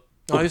och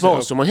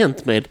vad som har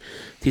hänt med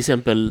till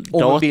exempel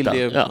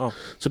data.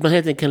 Så man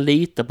helt enkelt kan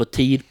lita på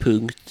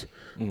tidpunkt,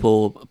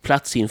 på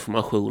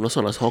platsinformation och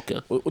sådana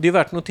saker. Och det är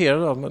värt att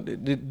notera då,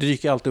 det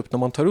dyker alltid upp när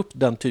man tar upp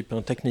den typen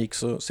av teknik,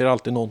 så ser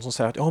alltid någon som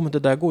säger att men det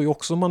där går ju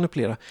också att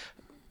manipulera.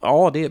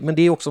 Ja, men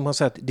det är också om man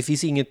säger att det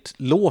finns inget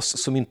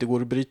lås som inte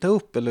går att bryta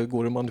upp eller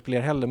går att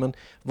manipulera heller. Men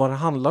vad det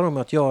handlar om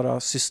är att göra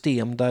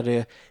system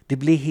där det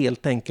blir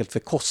helt enkelt för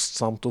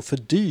kostsamt och för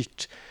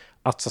dyrt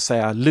att så att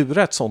säga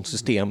lura ett sådant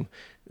system.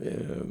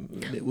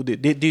 Och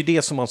det är ju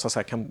det som man så att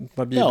säga kan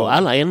bidra. Ja,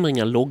 alla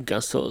ändringar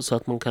loggas så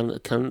att man kan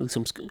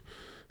liksom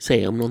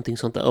se om någonting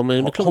sånt där.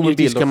 Men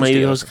det ska man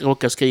ju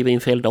råka skriva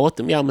in fel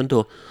datum. Ja, men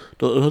då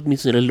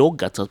åtminstone är det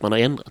loggat så att man har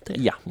ändrat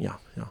det. Ja.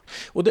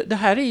 Och det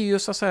här är ju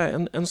så att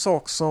säga en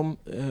sak som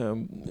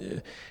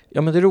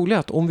men det är roligt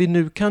att om vi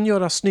nu kan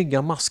göra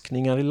snygga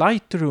maskningar i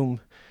Lightroom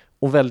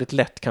och väldigt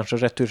lätt kanske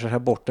retuschera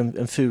bort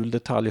en ful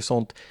detalj och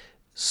sånt,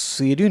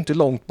 så är det ju inte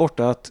långt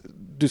borta att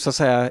du så att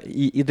säga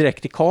i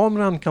direkt i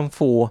kameran kan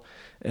få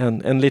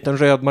en liten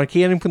röd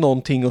markering på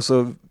någonting och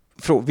så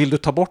vill du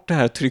ta bort det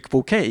här, tryck på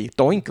okej.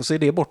 Och så är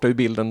det borta ur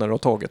bilden när du har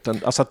tagit den.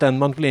 Alltså att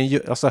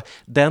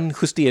den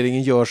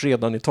justeringen görs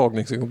redan i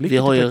tagningsögonblicket. Vi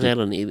har ju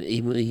redan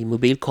i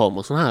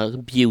mobilkameror sådana här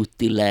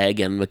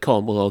beauty-lägen med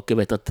kameror, och jag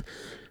vet att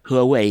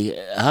Huawei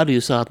hade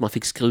ju så att man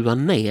fick skruva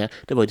ner.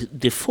 Det var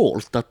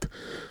default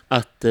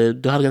att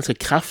du hade ganska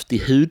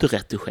kraftig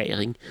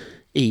hudretuschering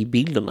i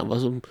bilderna.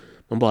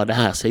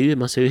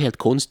 Man ser ju helt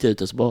konstigt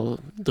ut, och så bara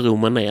drog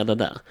man ner det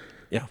där.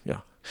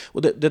 Ja.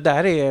 Och det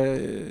där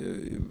är...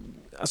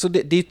 Alltså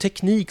det är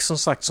teknik som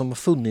sagt som har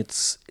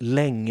funnits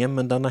länge,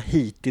 men den har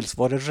hittills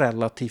varit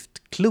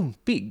relativt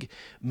klumpig.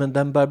 Men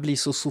den börjar bli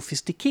så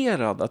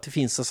sofistikerad att det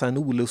finns så att säga en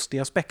olustig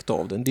aspekt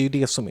av den. Det är ju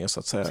det som är så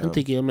att säga... Sen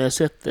tycker jag med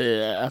sett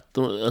att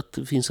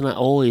det finns såna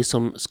AI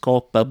som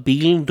skapar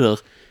bilder,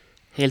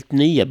 helt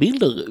nya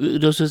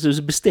bilder.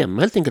 Du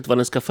bestämmer helt enkelt vad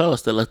den ska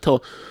föreställa.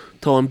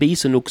 Ta en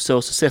bisonoxe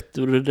och så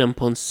sätter du den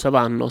på en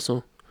savann och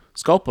så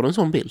skapar du en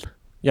sån bild.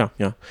 Ja.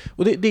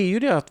 Och det är ju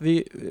det att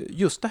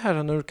just det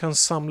här när du kan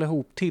samla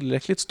ihop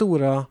tillräckligt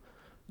stora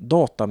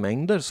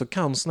datamängder, så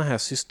kan såna här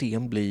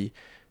system bli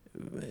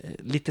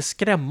lite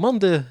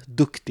skrämmande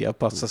duktiga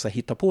på att, så att säga,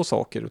 hitta på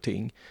saker och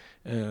ting.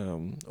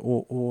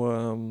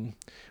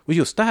 Och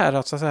just det här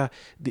att, så att säga,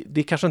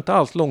 det är kanske inte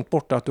alls långt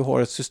borta att du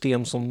har ett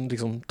system som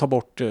liksom tar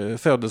bort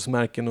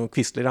födelsemärken och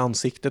kvistlar i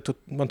ansiktet och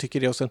man tycker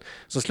det, och sen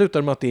så slutar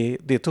det med att det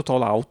är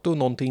total auto och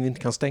någonting vi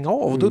inte kan stänga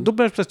av.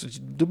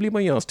 Då blir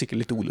man genast tycker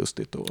lite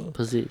olustigt.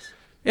 Precis.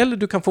 Eller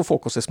du kan få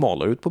folk att se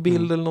smalare ut på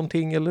bild eller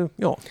någonting. Eller,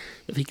 ja.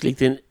 Jag fick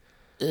lite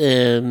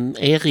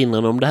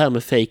erinran om det här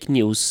med fake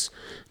news.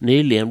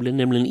 Nyligen blev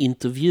nämligen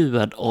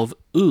intervjuad av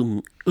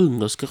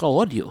ungersk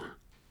radio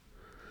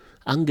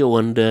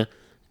angående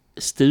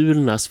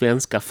stulna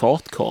svenska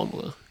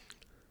fartkameror.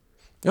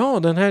 Ja,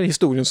 den här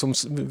historien som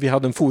vi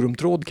hade en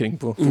forumtråd kring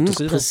på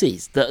fotosidan.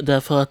 Precis,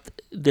 därför att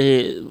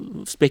det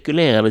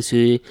spekulerades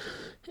ju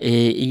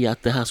i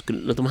att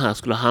att de här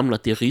skulle ha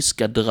hamnat i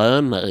ryska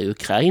drönare i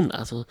Ukraina.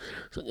 Alltså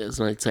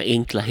sådana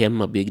enkla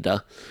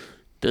hemmabyggda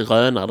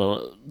drönare där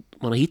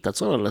man har hittat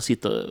sådana där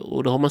sitter,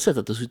 och då har man sett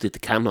att det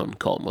suttit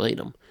Canon-kameror i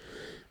dem.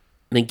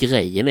 Men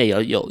grejen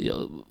är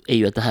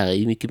ju att det här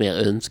är mycket mer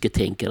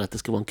önsketänkande, att det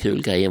ska vara en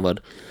kul grej än vad...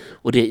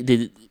 Och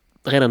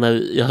redan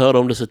när jag hörde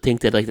om det så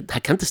tänkte jag direkt att det här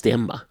kan inte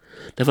stämma.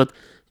 Därför att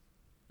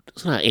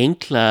sådana här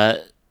enkla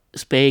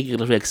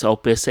spegelreflex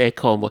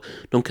APS-C-kameror,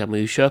 de kan man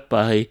ju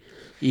köpa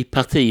i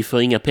parti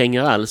för inga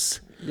pengar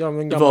alls. Ja,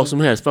 men vad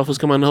som helst. Varför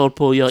ska man hålla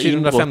på att göra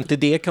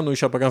 450D kan du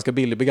köpa ganska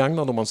billig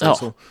begagnad om man säger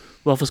så.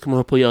 Varför ska man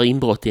hålla på att göra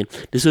inbrott in?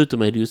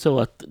 Dessutom är det ju så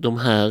att de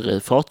här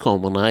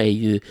fartkamerorna är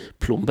ju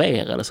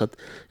plomberade, så att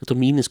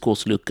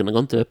minneskortsluckorna går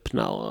inte att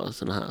öppna och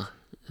såna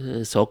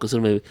här saker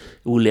som är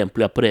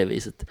olämpliga på det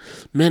viset.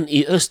 Men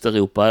i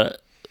Östeuropa,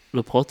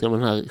 då pratade jag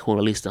med den här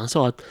journalisten, han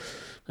sa att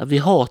vi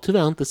har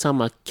tyvärr inte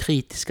samma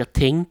kritiska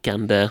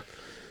tänkande,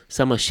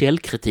 samma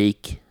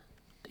källkritik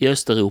i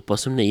Östeuropa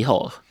som ni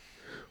har.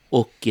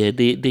 Och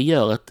det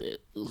gör att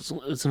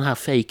sån här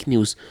fake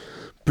news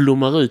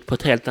blommar ut på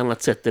ett helt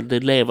annat sätt.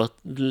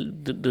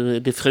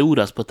 Det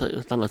frodas på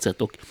ett annat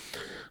sätt. Och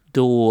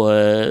då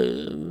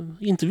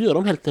intervjuar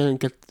de helt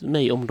enkelt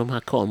mig om de här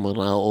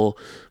kamerorna.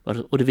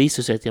 Och det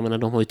visar sig att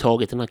de har ju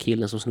tagit den här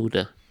killen som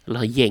snodde, eller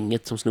det här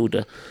gänget som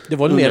snodde. Det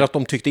var mer att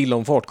de tyckte illa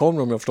om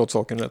fartkameror, om jag har förstått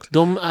saken rätt.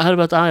 De hade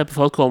varit arga på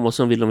fartkameror,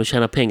 som ville de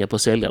tjäna pengar på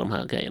att sälja de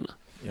här grejerna.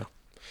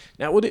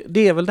 Ja, och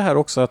det är väl det här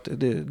också att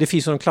det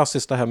finns ju en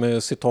klassiskt det här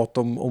med citat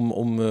om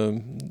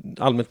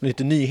allmänt med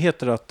lite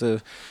nyheter, att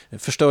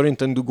förstör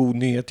inte en god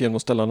nyhet genom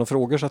att ställa några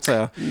frågor, så att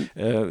säga.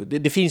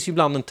 Det finns ju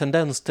ibland en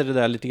tendens till det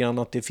där lite grann,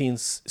 att det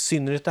finns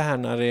synnerhet det här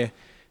när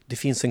det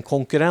finns en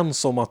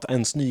konkurrens om att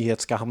ens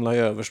nyhet ska hamna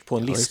överst på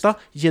en lista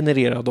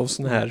genererad av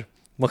sån här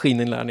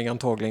maskininlärning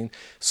antagligen,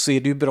 så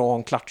är det ju bra att ha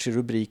en klatschig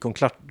rubrik. Och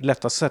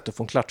lättaste sättet att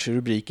få en klatschig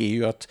rubrik är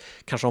ju att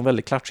kanske ha en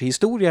väldigt klatschig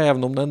historia,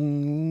 även om den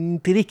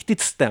inte riktigt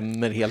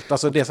stämmer helt.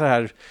 Alltså det är så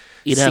här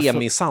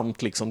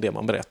semisant liksom det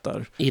man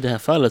berättar. I det här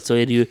fallet så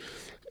är det ju,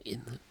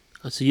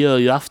 alltså gör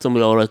ju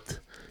Aftonbladet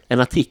en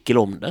artikel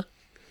om det.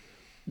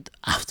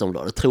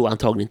 Aftonbladet tror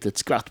antagligen inte ett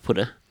skvatt på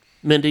det.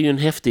 Men det är ju en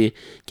häftig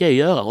grej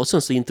att göra. Och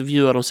sen så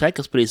intervjuar de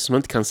säkerhetspoliser som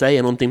inte kan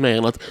säga någonting mer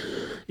än att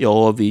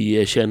ja,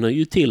 vi känner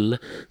ju till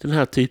den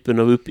här typen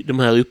av de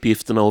här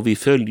uppgifterna och vi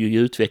följer ju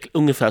utvecklingen.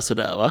 Ungefär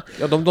sådär, va?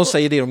 Ja, de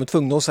säger det de är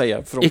tvungna att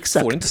säga, för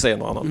de får inte säga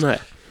något annat. Nej.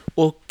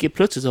 Och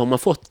plötsligt har man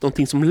fått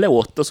någonting som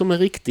låter som en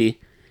riktig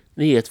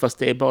nyhet, fast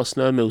det är bara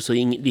snömos och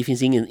det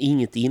finns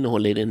inget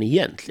innehåll i den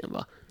egentligen,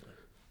 va?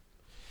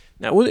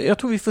 Ja, och jag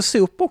tror vi får se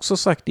upp också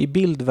sagt i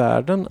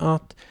bildvärlden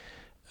att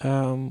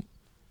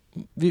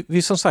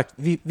vi som sagt,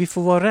 vi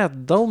får vara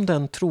rädda om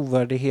den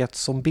trovärdighet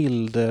som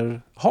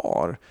bilder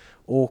har.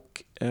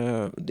 Och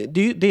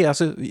det är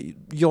alltså,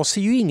 jag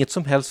ser ju inget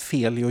som helst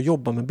fel i att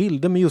jobba med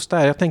bilder, men just det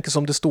här, jag tänker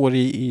som det står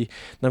i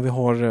när vi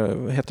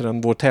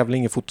har vår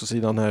tävling i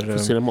fotosidan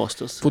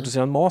här,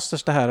 Fotosidan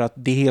Masters, det här att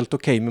det är helt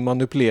okej med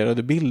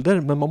manipulerade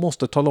bilder, men man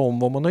måste tala om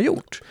vad man har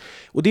gjort.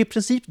 Och det är i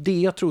princip det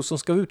jag tror som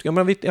ska ut.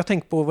 Jag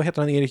tänker på,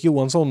 Erik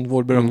Johansson,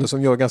 vår berömde,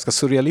 som gör ganska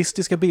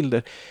surrealistiska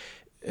bilder.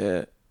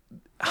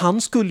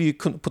 Han skulle ju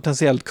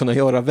potentiellt kunna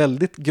göra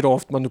väldigt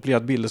gravt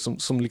manipulerade bilder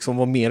som liksom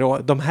var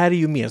mer, de här är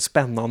ju mer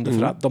spännande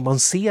för att man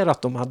ser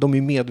att de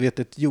är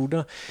medvetet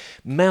gjorda,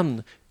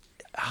 men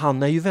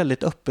han är ju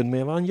väldigt öppen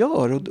med vad han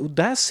gör, och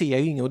där ser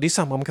jag ju inget, och det är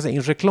samma man kan säga, i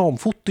en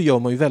reklamfoto gör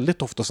man ju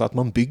väldigt ofta så att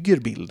man bygger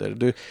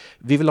bilder.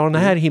 Vi vill ha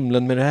den här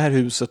himlen med det här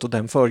huset och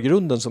den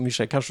förgrunden som i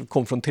sig kanske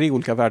kom från 3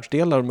 olika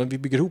världsdelar, men vi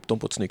bygger ihop dem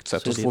på ett snyggt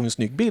sätt och så får vi en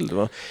snygg bild,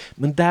 va?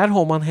 Men där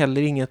har man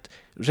heller inget,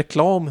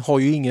 reklam har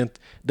ju inget,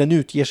 den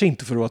utger sig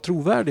inte för att vara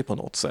trovärdig på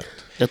något sätt.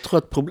 Jag tror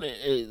att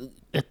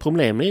ett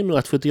problem är nog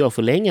att fotografer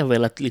för länge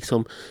väl att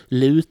liksom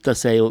luta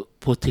sig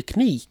på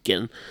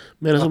tekniken.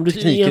 Men om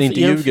tekniken inte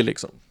ljuger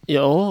liksom.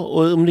 Ja,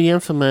 och om du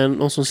jämför med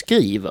någon som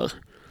skriver,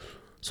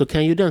 så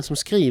kan ju den som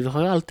skriver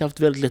har ju alltid haft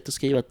väldigt lätt att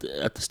skriva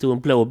att det stod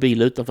en blå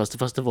bil utanför,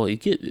 fast det var ju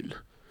gul.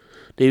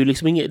 Det är ju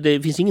liksom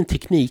det finns ingen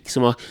teknik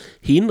som har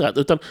hindrat,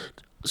 utan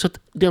så att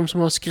de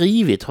som har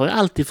skrivit har ju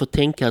alltid fått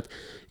tänka att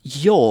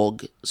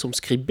jag som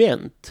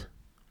skribent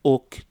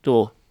och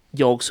då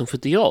jag som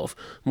fotograf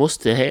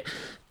måste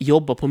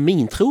jobba på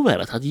min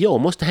trovärdighet. Att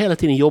jag måste hela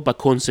tiden jobba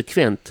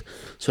konsekvent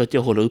så att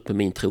jag håller uppe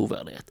min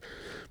trovärdighet.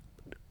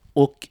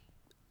 Och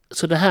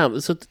så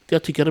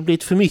jag tycker det har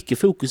blivit för mycket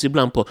fokus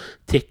ibland på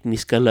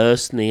tekniska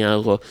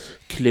lösningar och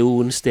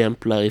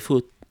klonstämplar i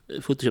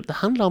Photoshop. Det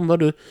handlar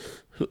om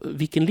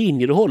vilken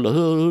linje du håller,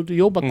 hur du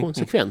jobbar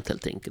konsekvent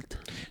helt enkelt.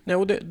 Nej,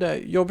 och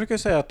jag brukar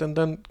säga att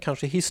den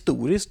kanske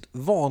historiskt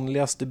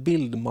vanligaste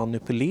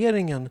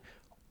bildmanipuleringen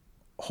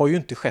har ju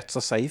inte skett så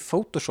att säga i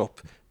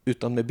Photoshop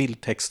utan med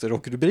bildtexter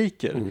och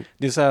rubriker.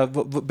 Det är så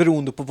här,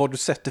 beroende på vad du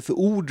sätter för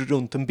ord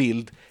runt en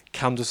bild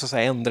kan du så att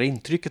säga ändra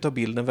intrycket av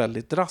bilden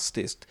väldigt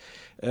drastiskt.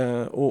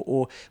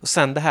 Och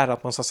sen det här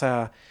att man så att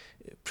säga,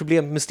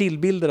 problemet med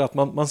stillbilder är att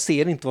man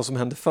ser inte vad som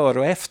händer före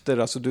och efter.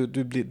 Alltså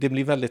det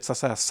blir väldigt så att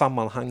säga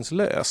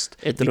sammanhangslöst.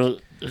 Ett av de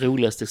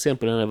roligaste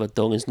exemplen var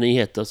Dagens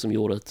Nyheter som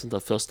gjorde ett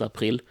sånt där 1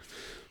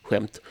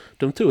 april-skämt.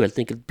 De tog helt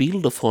enkelt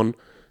bilder från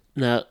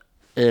när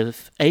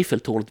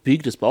Eiffeltornet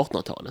byggdes på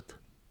 1800-talet.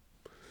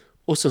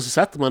 Och sen så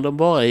satte man dem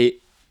bara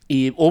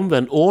i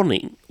omvänd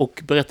ordning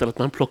och berättade att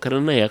man plockade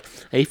ner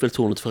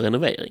Eiffeltornet för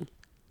renovering.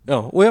 Ja,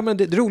 och men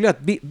det roliga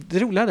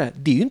är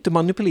det är ju inte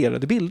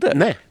manipulerade bilder.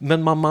 Nej.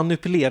 Men man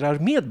manipulerar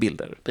med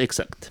bilder.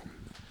 Exakt.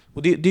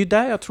 Och det är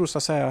där jag tror så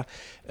att säga,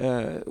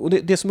 och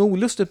det som är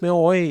olustigt med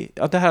AI,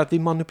 att det här att vi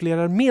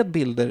manipulerar med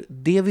bilder,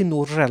 det är vi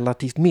nog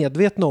relativt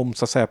medvetna om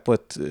så att säga på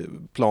ett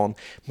plan.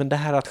 Men det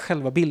här att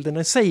själva bilderna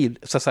i sig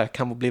så att säga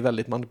kan bli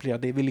väldigt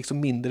manipulerade, det är vi liksom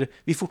mindre,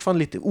 vi är fortfarande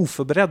lite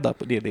oförberedda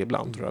på det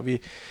ibland tror jag.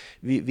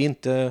 Vi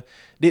inte,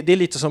 det är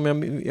lite som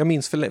jag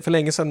minns för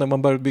länge sedan när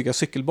man började bygga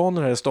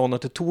cykelbanor här i stan,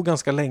 att det tog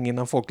ganska länge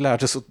innan folk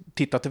lärde sig att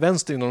titta till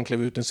vänster innan de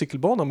klev ut en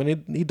cykelbana,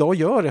 men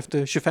idag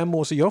efter 25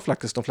 år så gör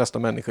faktiskt de flesta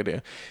människor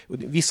det. Och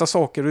vissa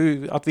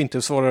saker, att vi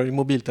inte svarar i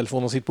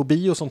mobiltelefon och sitter på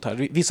bio och sånt här,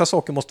 vissa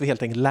saker måste vi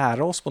helt enkelt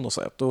lära oss på något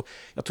sätt, och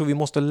jag tror vi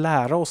måste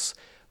lära oss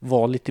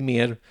vara lite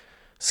mer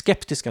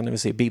skeptiska när vi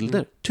ser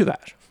bilder,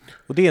 tyvärr.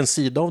 Och det är en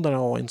sida av den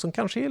här AI som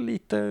kanske är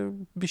lite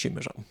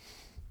bekymmersam.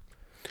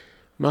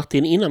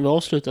 Martin, innan vi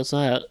avslutar så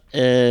här,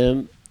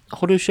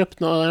 har du köpt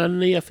några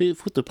nya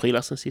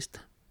fotoprylar sen sist?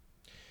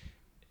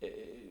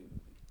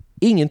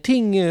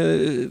 Ingenting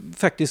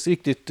faktiskt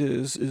riktigt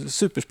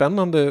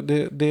superspännande.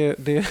 Det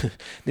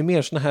är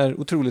mer såna här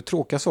otroligt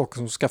tråkiga saker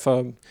som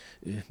skaffa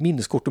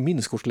minneskort och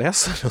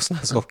minneskortsläsare och såna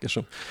här saker.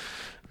 Som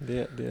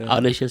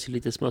Ja, det känns ju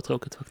lite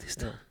småtråkigt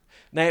faktiskt. Ja.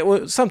 Nej,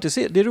 och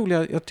samtidigt, det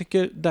roliga, jag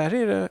tycker, där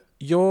är det,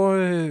 jag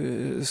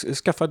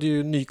skaffade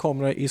ju ny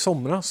kamera i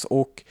somras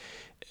och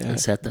en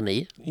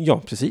Z9.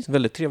 Ja, precis.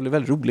 Väldigt trevlig,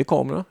 väldigt rolig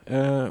kamera.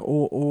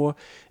 Och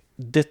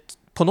det,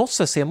 på något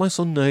sätt ser man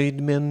så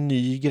nöjd med en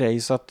ny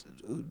grej så att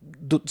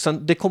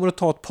sen, det kommer att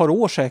ta ett par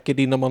år säkert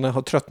innan man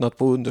har tröttnat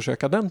på att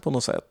undersöka den på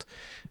något sätt.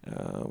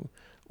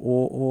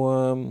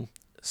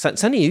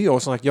 Sen är ju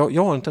jag så att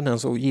jag har en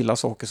tendens att gilla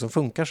saker som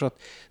funkar, så att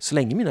så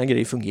länge mina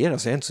grejer fungerar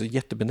så är jag inte så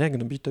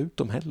jättebenägen att byta ut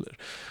dem heller.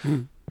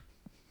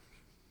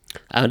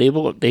 Ja, det är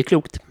bra. Det är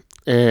klokt.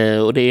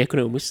 Och det är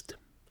ekonomiskt.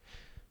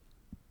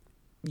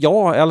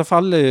 Ja, i alla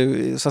fall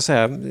så att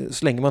säga,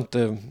 så länge man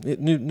inte...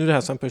 Nu det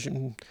här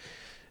som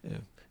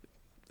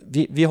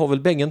vi har väl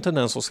bägge en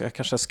tendens att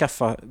kanske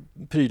skaffa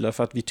prylar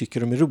för att vi tycker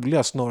de är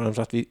roliga snarare än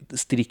för att vi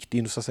strikt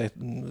så att säga,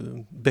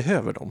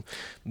 behöver dem.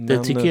 Men,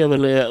 det tycker jag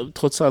väl,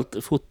 trots allt,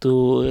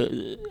 foto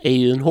är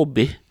ju en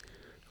hobby.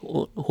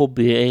 Och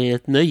hobby är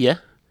ett nöje.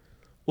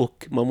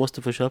 Och man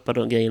måste få köpa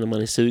de grejerna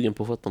man är sugen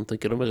på för att man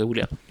tycker de är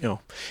roliga. Ja,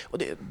 och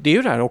det är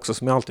ju det här också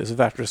som är alltid så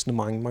värt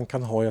resonemang man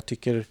kan ha. Jag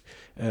tycker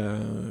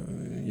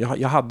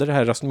jag hade det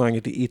här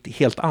resonemanget i ett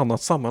helt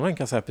annat sammanhang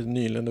kan jag säga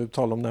nyligen när vi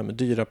talade om det här med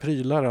dyra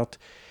prylar, att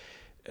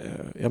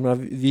jag menar,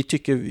 vi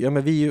tycker,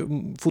 vi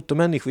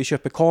fotomänniskor, vi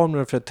köper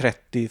kameror för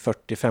 30,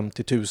 40,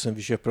 50 tusen,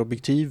 vi köper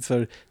objektiv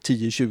för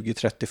 10, 20,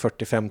 30,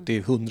 40, 50,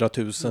 100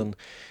 tusen,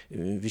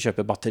 vi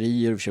köper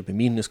batterier, vi köper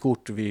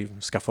minneskort, vi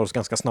skaffar oss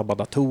ganska snabba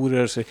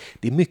datorer, så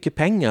det är mycket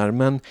pengar,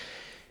 men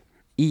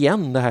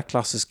igen det här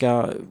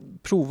klassiska,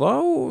 prova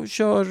och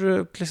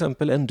kör till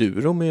exempel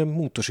enduro med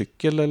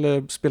motorcykel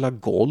eller spela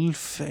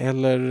golf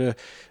eller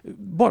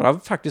bara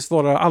faktiskt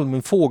vara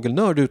allmän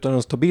fågelnörd utan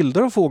att ta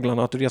bilder av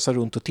fåglarna, att resa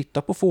runt och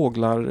titta på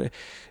fåglar.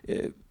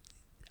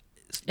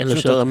 Eller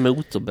köra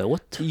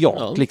motorbåt.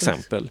 Ja, till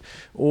exempel.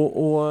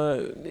 Och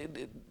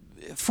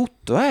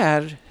foto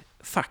är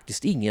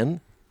faktiskt ingen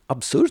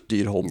absurt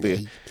dyr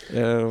hobby.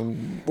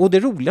 Och det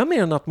roliga med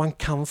den är att man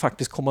kan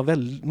faktiskt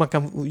man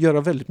kan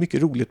göra väldigt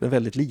mycket roligt med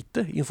väldigt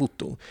lite i en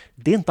foto.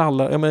 Det är inte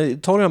alla,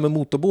 tar det här med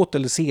motorbåt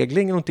eller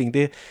segling eller någonting,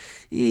 det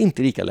är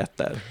inte lika lätt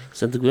där.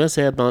 Sen skulle jag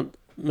säga att man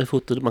med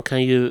foto, man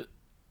kan ju,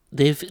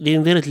 det är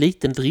en väldigt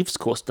liten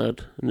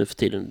driftskostnad nu för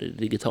tiden, det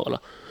digitala.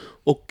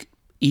 Och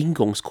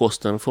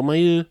ingångskostnaden får man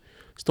ju,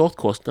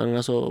 startkostnaden,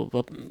 alltså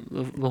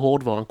vad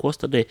hårdvaran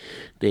kostar,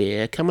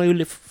 det kan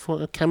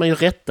man ju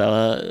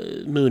rätta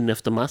mun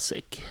efter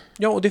matsäck.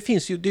 Ja, och det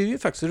är ju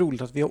faktiskt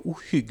roligt att vi har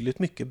ohyggligt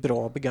mycket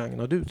bra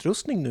begagnad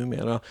utrustning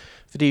numera.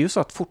 För det är ju så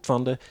att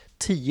fortfarande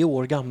 10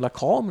 år gamla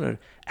kameror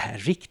är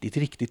riktigt,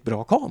 riktigt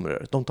bra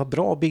kameror. De tar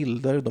bra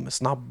bilder, de är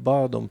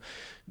snabba,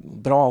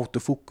 bra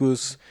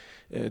autofokus.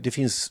 Det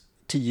finns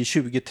 10,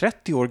 20,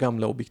 30 år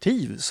gamla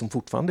objektiv som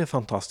fortfarande är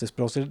fantastiskt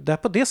bra. Så där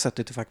på det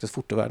sättet är faktiskt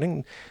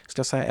fotovärlden, ska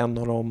jag säga, en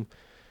av de...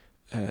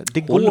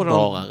 Det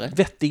går en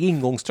vettig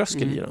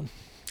ingångströskel i den.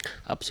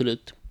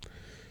 Absolut.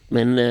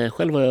 Men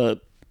själv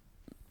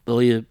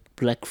var ju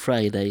Black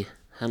Friday.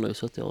 Han har ju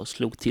så att jag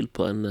slog till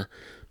på en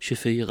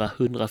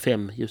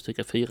 24-105 just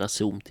 4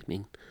 zoom till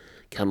min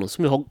Canon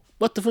som jag har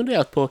varit och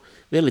funderat på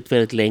väldigt,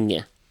 väldigt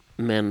länge.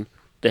 Men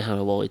det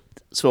har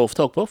varit svårt att få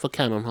tag på för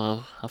Canon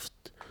har haft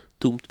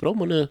tomt på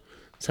dem och nu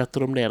sätter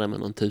de ner det med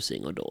någon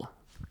tusing och då...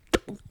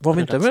 Var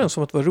vi inte överens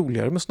om att det var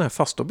roligare med såna här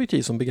fasta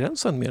objektiv som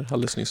begränsar mer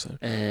alldeles nyss?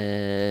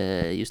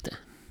 Just det.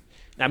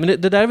 Nej, men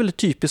det där är väl ett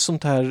typiskt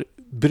sånt här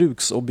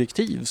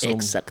bruksobjektiv.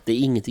 Exakt, det är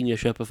ingenting jag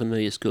köper för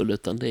nöjes skull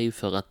utan det är ju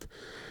för att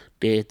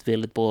det är ett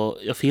väldigt bra...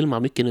 Jag filmar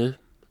mycket nu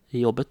i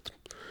jobbet.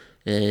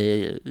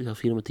 Jag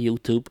filmar till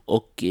YouTube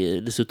och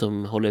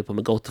dessutom håller jag på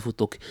med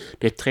gatufoto och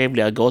det är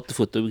trevligare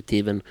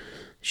gatufotoobjektiven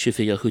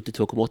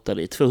 24-72,8.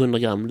 Det är 200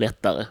 gram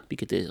lättare,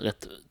 vilket är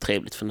rätt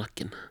trevligt för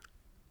nacken.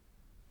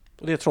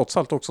 Och det är trots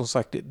allt också som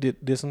sagt,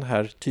 det är sån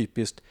här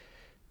typiskt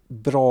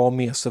bra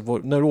med sig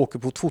när du åker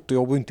på ett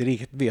fotojobb och inte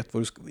riktigt vet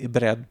vad du är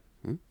beredd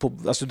på.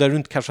 Alltså där du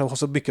inte kanske har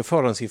så mycket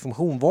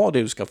förhandsinformation vad det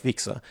är du ska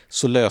fixa,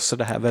 så löser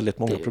det här väldigt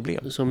många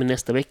problem. Som i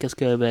nästa vecka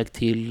ska jag iväg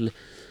till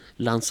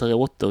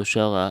Lanzarote och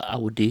köra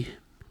Audi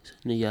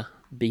nya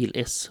bil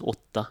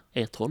S8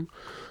 e-tron.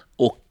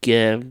 Och det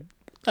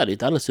är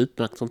ett alldeles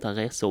utmärkt sånt här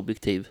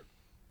reseobjektiv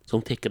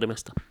som täcker det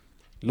mesta.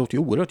 Det låter ju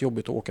oerhört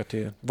jobbigt att åka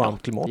till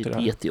varmt klimat i det här. Det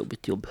är ett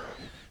jättejobbigt jobb.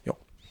 Ja.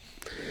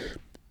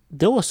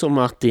 Då så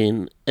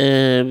Martin,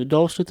 då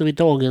avslutar vi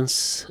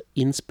dagens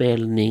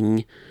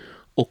inspelning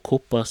och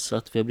hoppas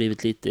att vi har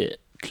blivit lite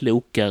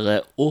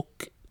klokare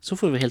och så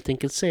får vi helt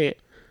enkelt se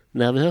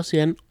när vi hörs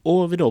igen och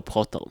vad vi då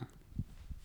pratar om.